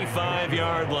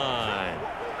 45-yard line.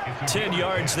 10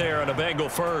 yards there on a Bengal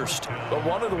first. But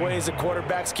one of the ways that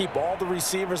quarterbacks keep all the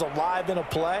receivers alive in a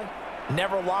play,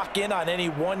 never lock in on any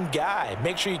one guy.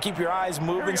 Make sure you keep your eyes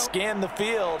moving, scan the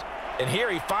field. And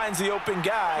here he finds the open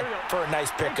guy for a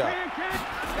nice pickup.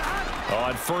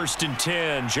 On 1st and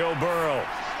 10, Joe Burrow.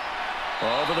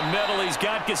 Over the middle, he's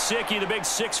got Gesicki, the big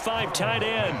 6'5" tight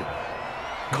end.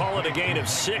 Call it a gain of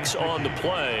 6 on the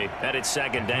play, and it's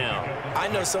second down. I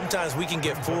know sometimes we can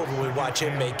get fooled when we watch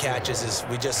him make catches, as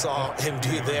we just saw him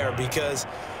do there, because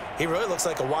he really looks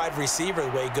like a wide receiver the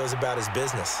way he goes about his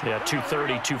business. Yeah,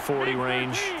 230, 240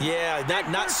 range. Yeah,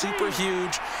 not super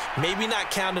huge. Maybe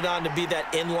not counted on to be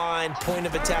that inline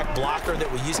point-of-attack blocker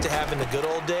that we used to have in the good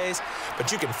old days, but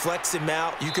you can flex him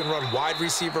out. You can run wide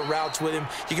receiver routes with him.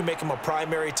 You can make him a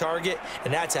primary target,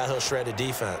 and that's how he'll shred a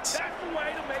defense. That's the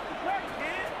way to make the play,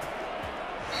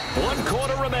 kid. 1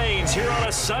 quarter remains here on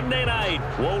a Sunday night.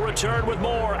 We'll return with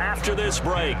more after this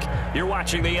break. You're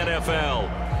watching the NFL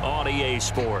on EA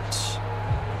Sports.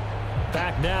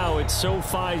 Back now at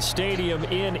SoFi Stadium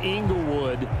in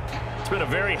Inglewood. It's been a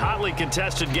very hotly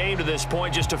contested game to this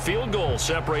point. Just a field goal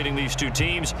separating these two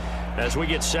teams as we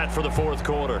get set for the fourth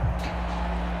quarter.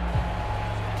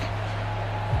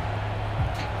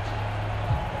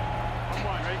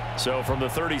 So from the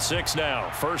 36 now,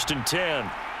 1st and 10.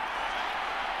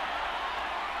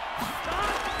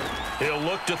 He'll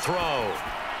look to throw.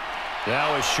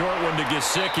 Now a short one to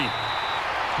Gesicki.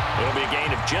 It'll be a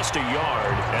gain of just a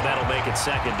yard, and that'll make it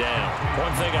second down.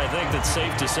 One thing I think that's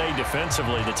safe to say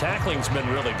defensively, the tackling's been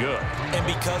really good. And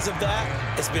because of that,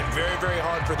 it's been very, very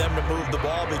hard for them to move the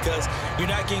ball because you're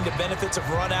not getting the benefits of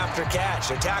run after catch.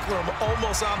 They're tackling them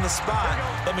almost on the spot.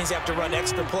 That means you have to run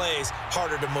extra plays,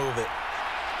 harder to move it.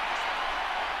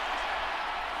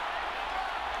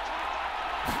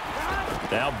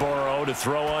 Now Burrow to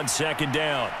throw on second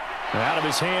down. Out of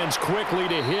his hands quickly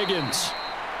to Higgins.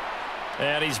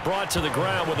 And he's brought to the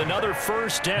ground with another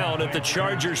first down at the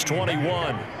Chargers'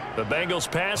 21. The Bengals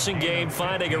passing game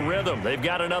finding a rhythm. They've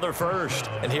got another first.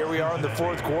 And here we are in the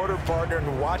fourth quarter, partner,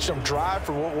 and watch them drive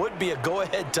for what would be a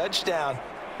go-ahead touchdown.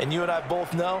 And you and I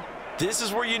both know this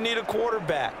is where you need a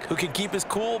quarterback who can keep his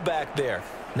cool back there.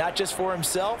 Not just for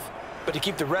himself, but to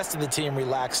keep the rest of the team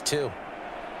relaxed too.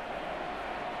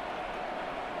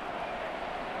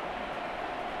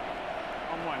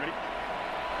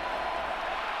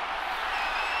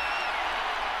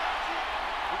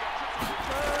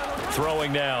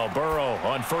 Throwing now, Burrow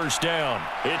on first down.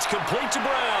 It's complete to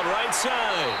Brown, right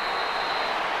side.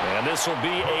 And this will be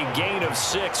a gain of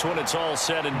 6 when it's all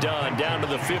said and done. Down to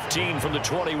the 15 from the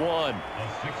 21. A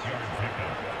 6-yard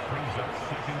pickup brings up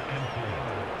 2nd and 4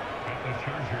 at the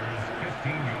Chargers'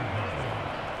 15-yard line.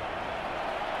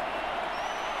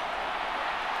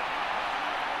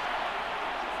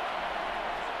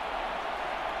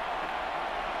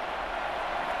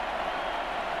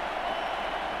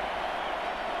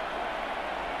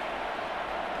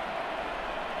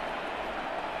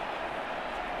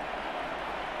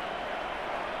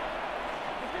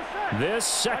 This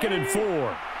 2nd and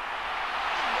 4.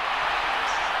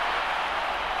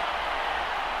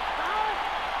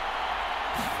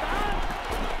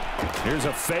 Here's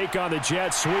a fake on the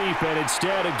jet sweep, and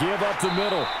instead a give up the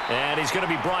middle. And he's going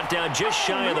to be brought down just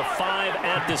shy of the 5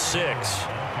 at the 6.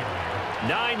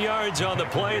 9 yards on the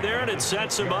play there, and it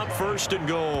sets him up 1st and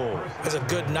goal. That's a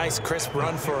good, nice, crisp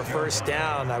run for a first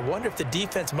down. I wonder if the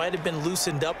defense might have been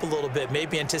loosened up a little bit,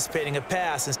 maybe anticipating a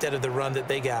pass instead of the run that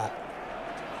they got.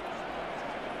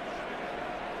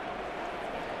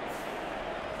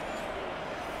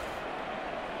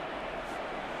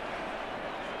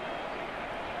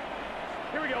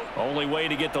 Only way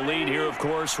to get the lead here, of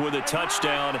course, with a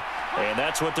touchdown, and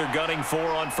that's what they're gunning for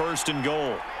on 1st and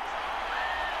goal.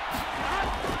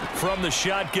 From the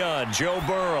shotgun, Joe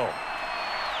Burrow.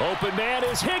 Open man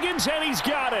is Higgins, and he's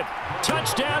got it.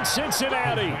 Touchdown,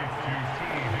 Cincinnati.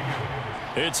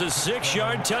 It's a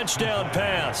 6-yard touchdown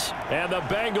pass, and the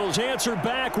Bengals answer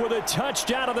back with a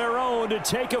touchdown of their own to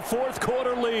take a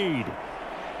fourth-quarter lead.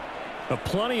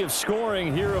 Plenty of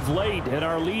scoring here of late, and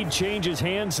our lead changes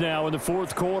hands now in the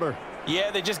fourth quarter.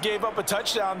 Yeah, they just gave up a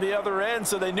touchdown the other end,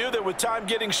 so they knew that with time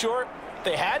getting short,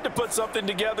 they had to put something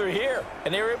together here,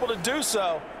 and they were able to do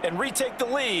so and retake the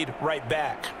lead right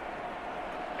back.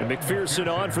 And McPherson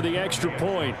on for the extra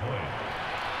point.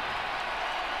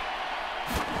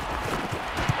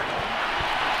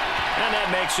 And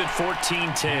that makes it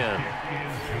 14-10.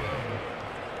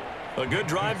 A good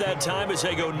drive that time as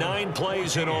they go 9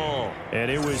 plays in all. And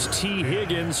it was T.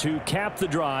 Higgins who capped the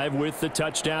drive with the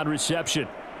touchdown reception.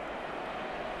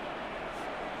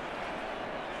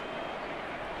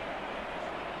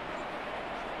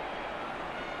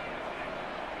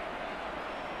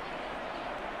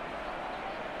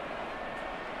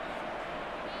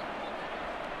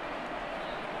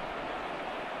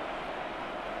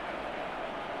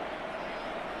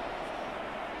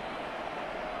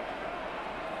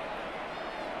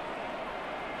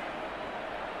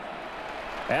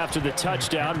 After the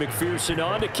touchdown, McPherson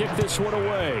on to kick this one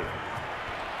away.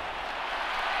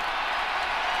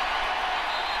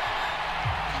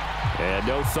 And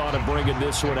no thought of bringing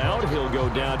this one out. He'll go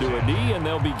down to a knee, and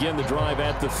they'll begin the drive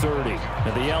at the 30.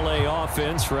 And the LA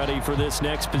offense ready for this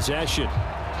next possession.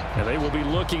 And they will be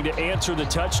looking to answer the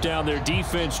touchdown their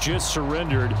defense just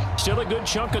surrendered. Still a good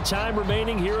chunk of time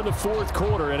remaining here in the fourth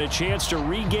quarter and a chance to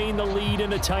regain the lead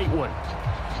in a tight one.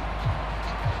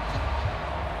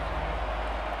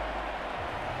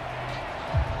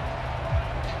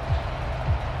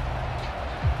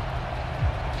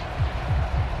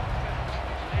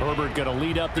 Herbert going to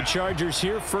lead up the Chargers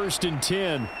here, 1st and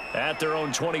 10 at their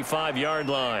own 25-yard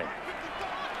line.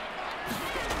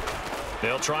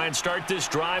 They'll try and start this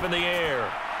drive in the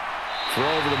air. Throw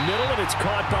over the middle, and it's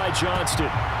caught by Johnston.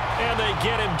 And they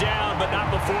get him down, but not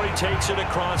before he takes it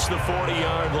across the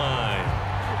 40-yard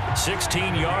line.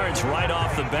 16 yards right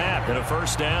off the bat and a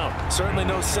first down. Certainly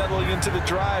no settling into the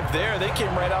drive there. They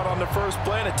came right out on the first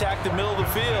play and attacked the middle of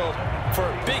the field for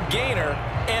a big gainer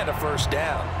and a first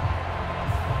down.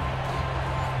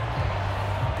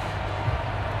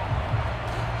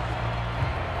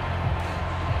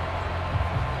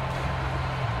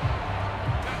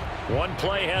 One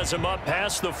play has him up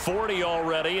past the 40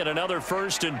 already, and another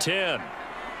 1st and 10.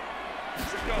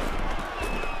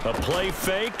 A play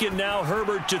fake, and now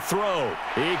Herbert to throw.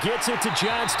 He gets it to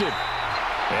Johnston.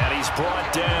 And he's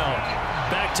brought down.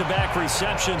 Back-to-back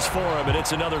receptions for him, and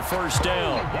it's another first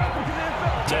down.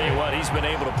 Tell you what, he's been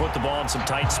able to put the ball in some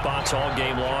tight spots all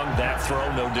game long. That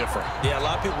throw, no different. Yeah, a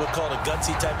lot of people would call it a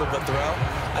gutsy type of a throw.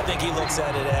 I think he looks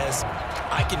at it as,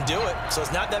 I can do it, so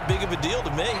it's not that big of a deal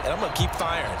to me, and I'm going to keep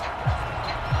firing.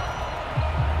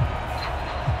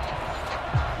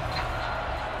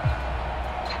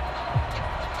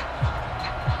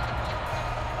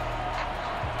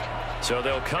 So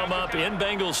they'll come up in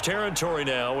Bengals territory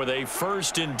now with a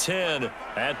 1st and 10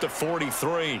 at the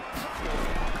 43.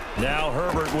 Now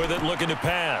Herbert with it, looking to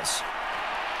pass.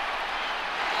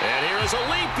 And here is a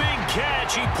leaping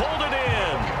catch. He pulled it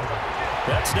in.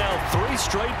 That's now 3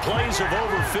 straight plays of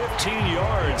over 15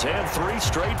 yards and 3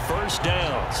 straight first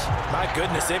downs. My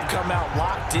goodness, they've come out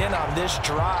locked in on this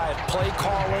drive. Play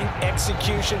calling,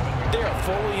 execution, they are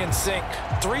fully in sync.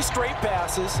 3 straight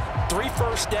passes, 3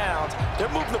 first downs. They're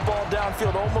moving the ball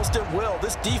downfield almost at will.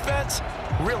 This defense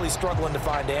really struggling to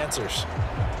find answers.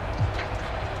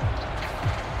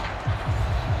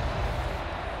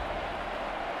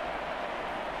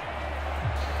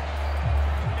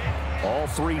 All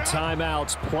 3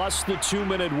 timeouts plus the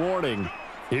 2-minute warning.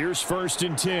 Here's 1st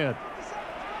and 10.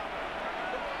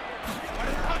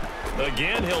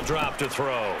 Again, he'll drop to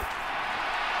throw.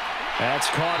 That's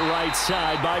caught right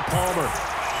side by Palmer.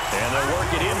 And they'll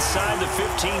work it inside the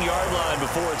 15-yard line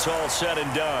before it's all said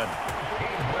and done.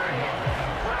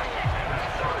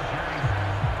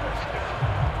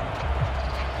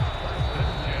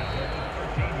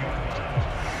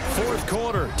 Fourth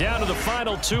quarter, down to the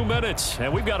final 2 minutes,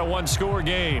 and we've got a 1-score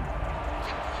game.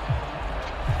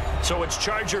 So it's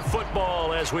Charger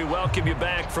football as we welcome you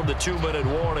back from the 2-minute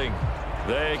warning.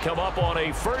 They come up on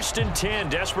a 1st and 10,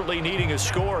 desperately needing a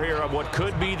score here on what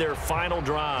could be their final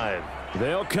drive.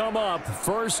 They'll come up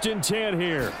 1st and 10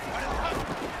 here.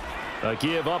 A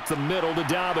give up the middle to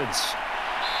Dobbins.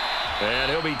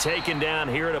 And he'll be taken down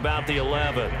here at about the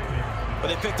 11. But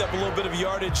they picked up a little bit of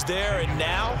yardage there, and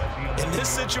now, in this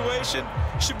situation,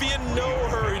 should be in no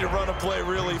hurry to run a play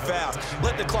really fast.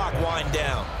 Let the clock wind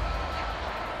down.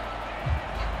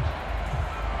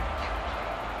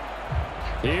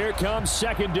 Here comes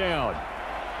 2nd down.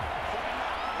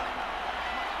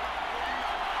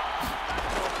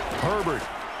 Herbert.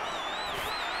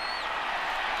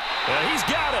 And he's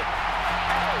got it.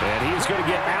 And he's going to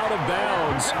get out of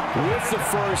bounds with the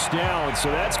first down. So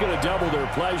that's going to double their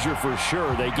pleasure for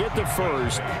sure. They get the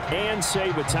first and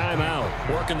save a timeout.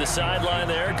 Working the sideline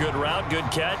there. Good route, good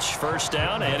catch. First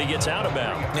down, and he gets out of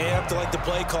bounds. You have to like the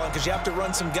play calling because you have to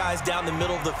run some guys down the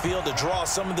middle of the field to draw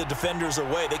some of the defenders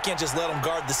away. They can't just let them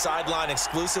guard the sideline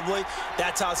exclusively.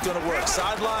 That's how it's going to work.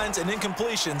 Sidelines and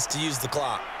incompletions to use the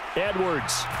clock.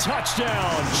 Edwards,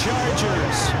 touchdown,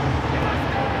 Chargers.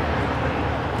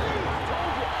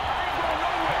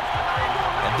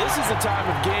 is the time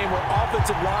of game where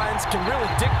offensive lines can really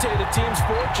dictate a team's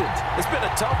fortunes. It's been a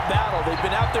tough battle. They've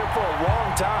been out there for a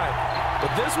long time.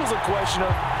 But this was a question of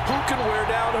who can wear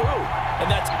down who. And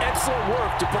that's excellent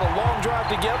work to put a long drive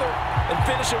together and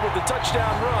finish it with a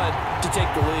touchdown run to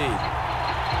take the lead.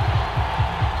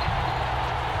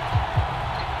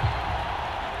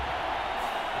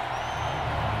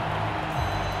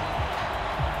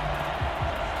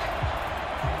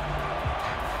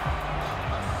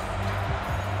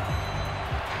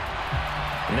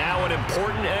 Now an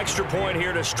important extra point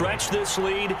here to stretch this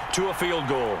lead to a field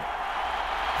goal.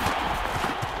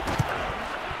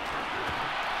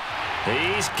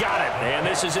 He's got it, and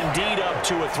this is indeed up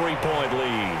to a 3-point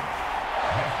lead.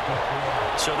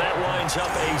 So that winds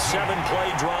up a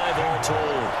 7-play drive all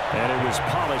told. And it was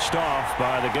polished off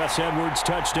by the Gus Edwards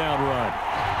touchdown run.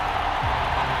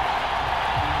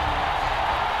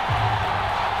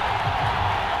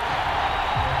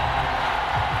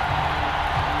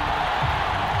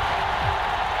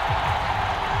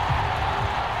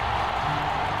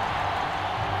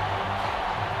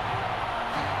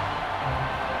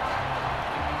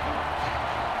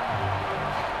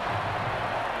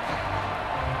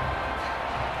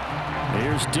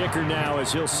 Here's Dicker now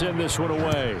as he'll send this one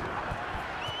away.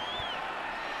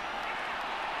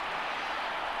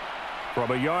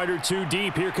 From a yard or two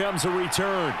deep, here comes a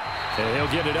return. And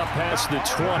he'll get it up past the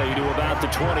 20 to about the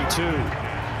 22.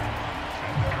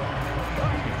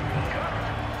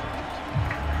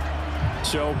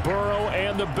 So Burrow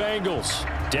and the Bengals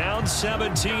down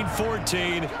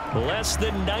 17-14, less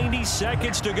than 90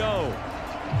 seconds to go.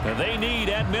 And they need,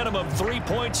 at minimum, 3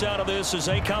 points out of this as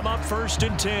they come up 1st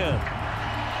and 10.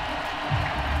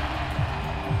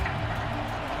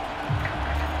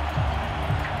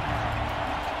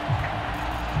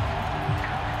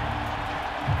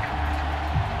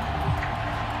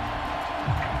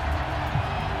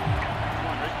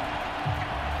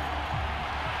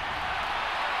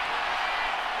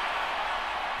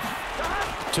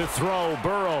 To throw,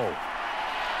 Burrow.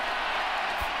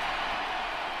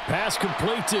 Pass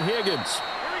complete to Higgins.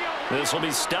 This will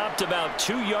be stopped about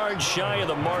 2 yards shy of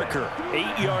the marker.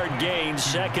 8-yard gain,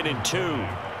 2nd and 2.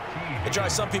 It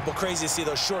drives some people crazy to see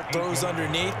those short throws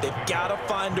underneath. They've got to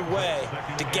find a way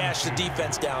to gash the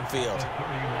defense downfield.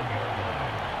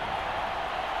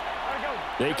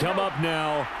 They come up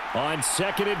now on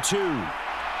 2nd and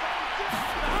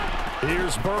 2.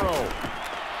 Here's Burrow.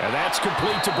 And that's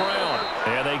complete to Brown.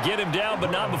 And they get him down,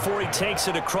 but not before he takes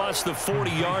it across the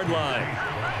 40-yard line.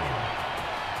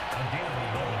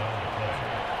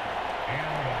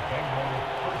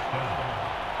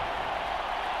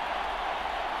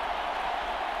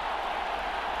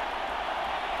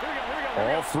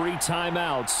 All 3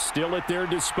 timeouts still at their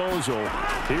disposal.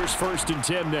 Here's 1st and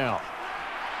 10 now.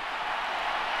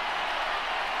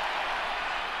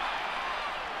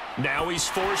 Now he's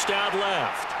forced out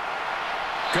left.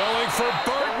 Going for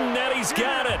Burton, and he's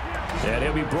got it. And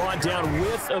he'll be brought down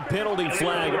with a penalty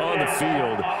flag on the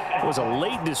field. It was a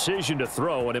late decision to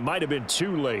throw, and it might have been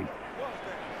too late.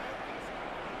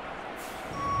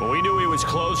 Well, we knew he was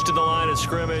close to the line of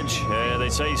scrimmage, and they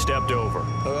say he stepped over.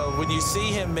 Well, when you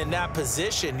see him in that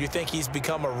position, you think he's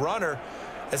become a runner.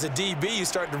 As a DB, you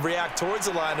start to react towards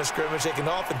the line of scrimmage. They can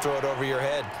often throw it over your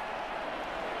head.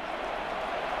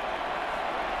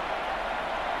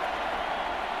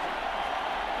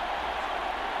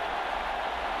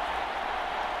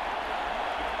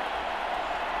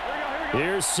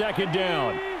 Here's 2nd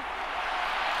down.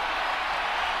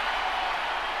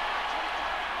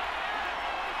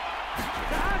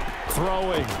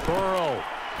 Throwing, Burrow.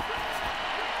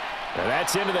 And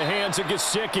that's into the hands of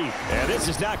Gesicki. And this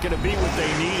is not going to be what they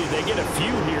needed. They get a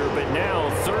few here, but now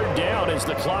 3rd down as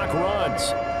the clock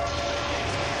runs.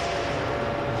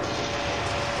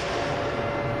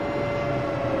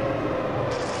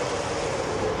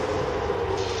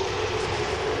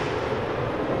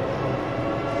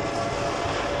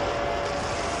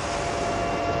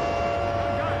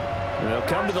 They'll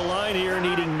come to the line here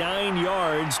needing 9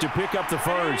 yards to pick up the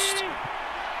first.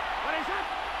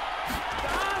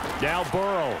 Now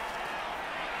Burrow.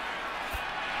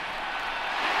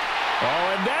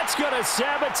 Oh, and that's going to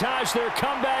sabotage their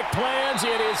comeback plans.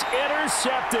 It is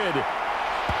intercepted.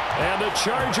 And the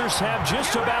Chargers have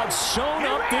just about sewn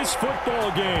up this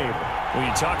football game. When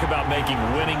you talk about making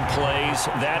winning plays,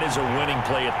 that is a winning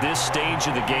play at this stage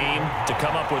of the game. To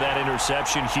come up with that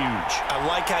interception, huge. I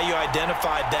like how you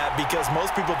identified that, because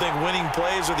most people think winning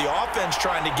plays are the offense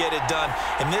trying to get it done.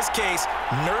 In this case,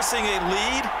 nursing a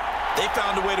lead, they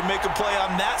found a way to make a play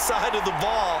on that side of the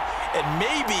ball and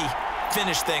maybe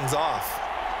finish things off.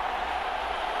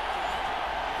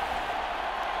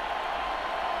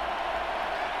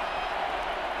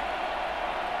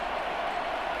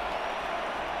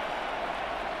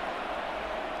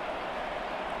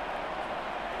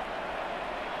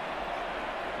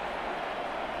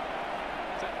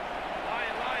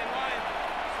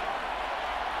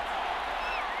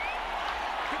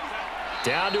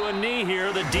 Down to a knee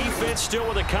here. The defense still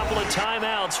with a couple of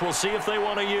timeouts. We'll see if they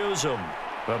want to use them.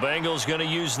 The Bengals going to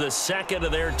use the second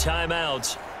of their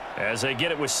timeouts as they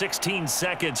get it with 16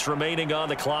 seconds remaining on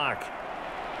the clock.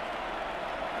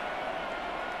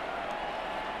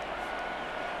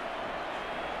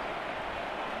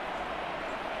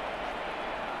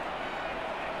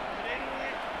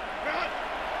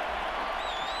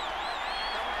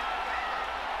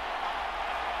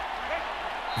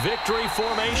 Victory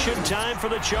formation time for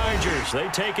the Chargers. They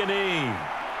take a knee.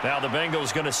 Now the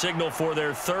Bengals going to signal for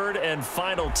their third and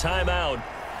final timeout.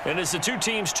 And as the two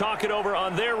teams talk it over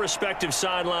on their respective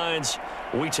sidelines,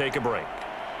 we take a break.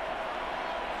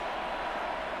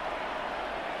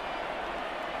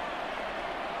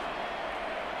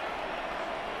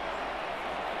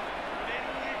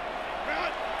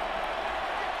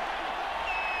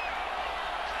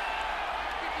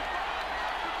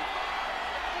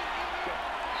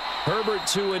 Herbert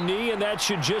to a knee, and that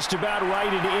should just about write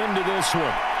it into this one.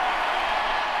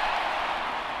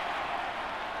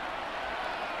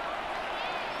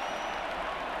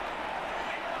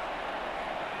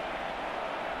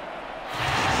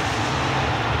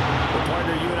 Well,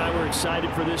 partner, you and I were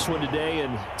excited for this one today,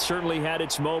 and it certainly had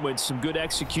its moments. Some good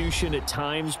execution at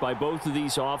times by both of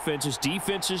these offenses.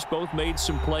 Defenses both made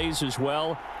some plays as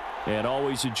well, and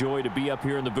always a joy to be up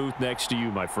here in the booth next to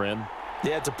you, my friend.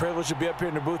 Yeah, it's a privilege to be up here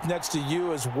in the booth next to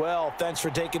you as well. Thanks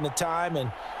for taking the time,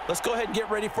 and let's go ahead and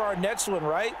get ready for our next one,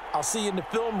 right? I'll see you in the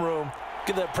film room.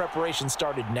 Get that preparation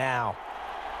started now.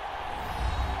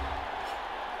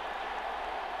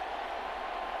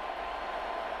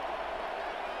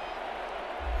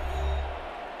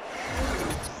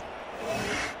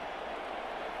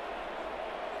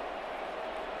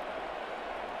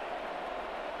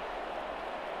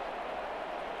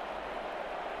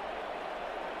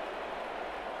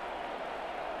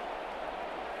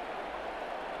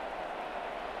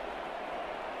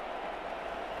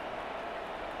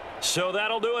 So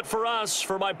that'll do it for us.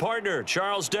 For my partner,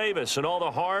 Charles Davis, and all the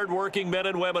hard-working men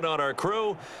and women on our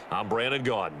crew, I'm Brandon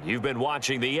Gaudin. You've been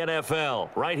watching the NFL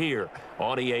right here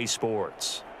on EA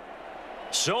Sports.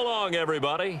 So long,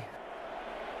 everybody.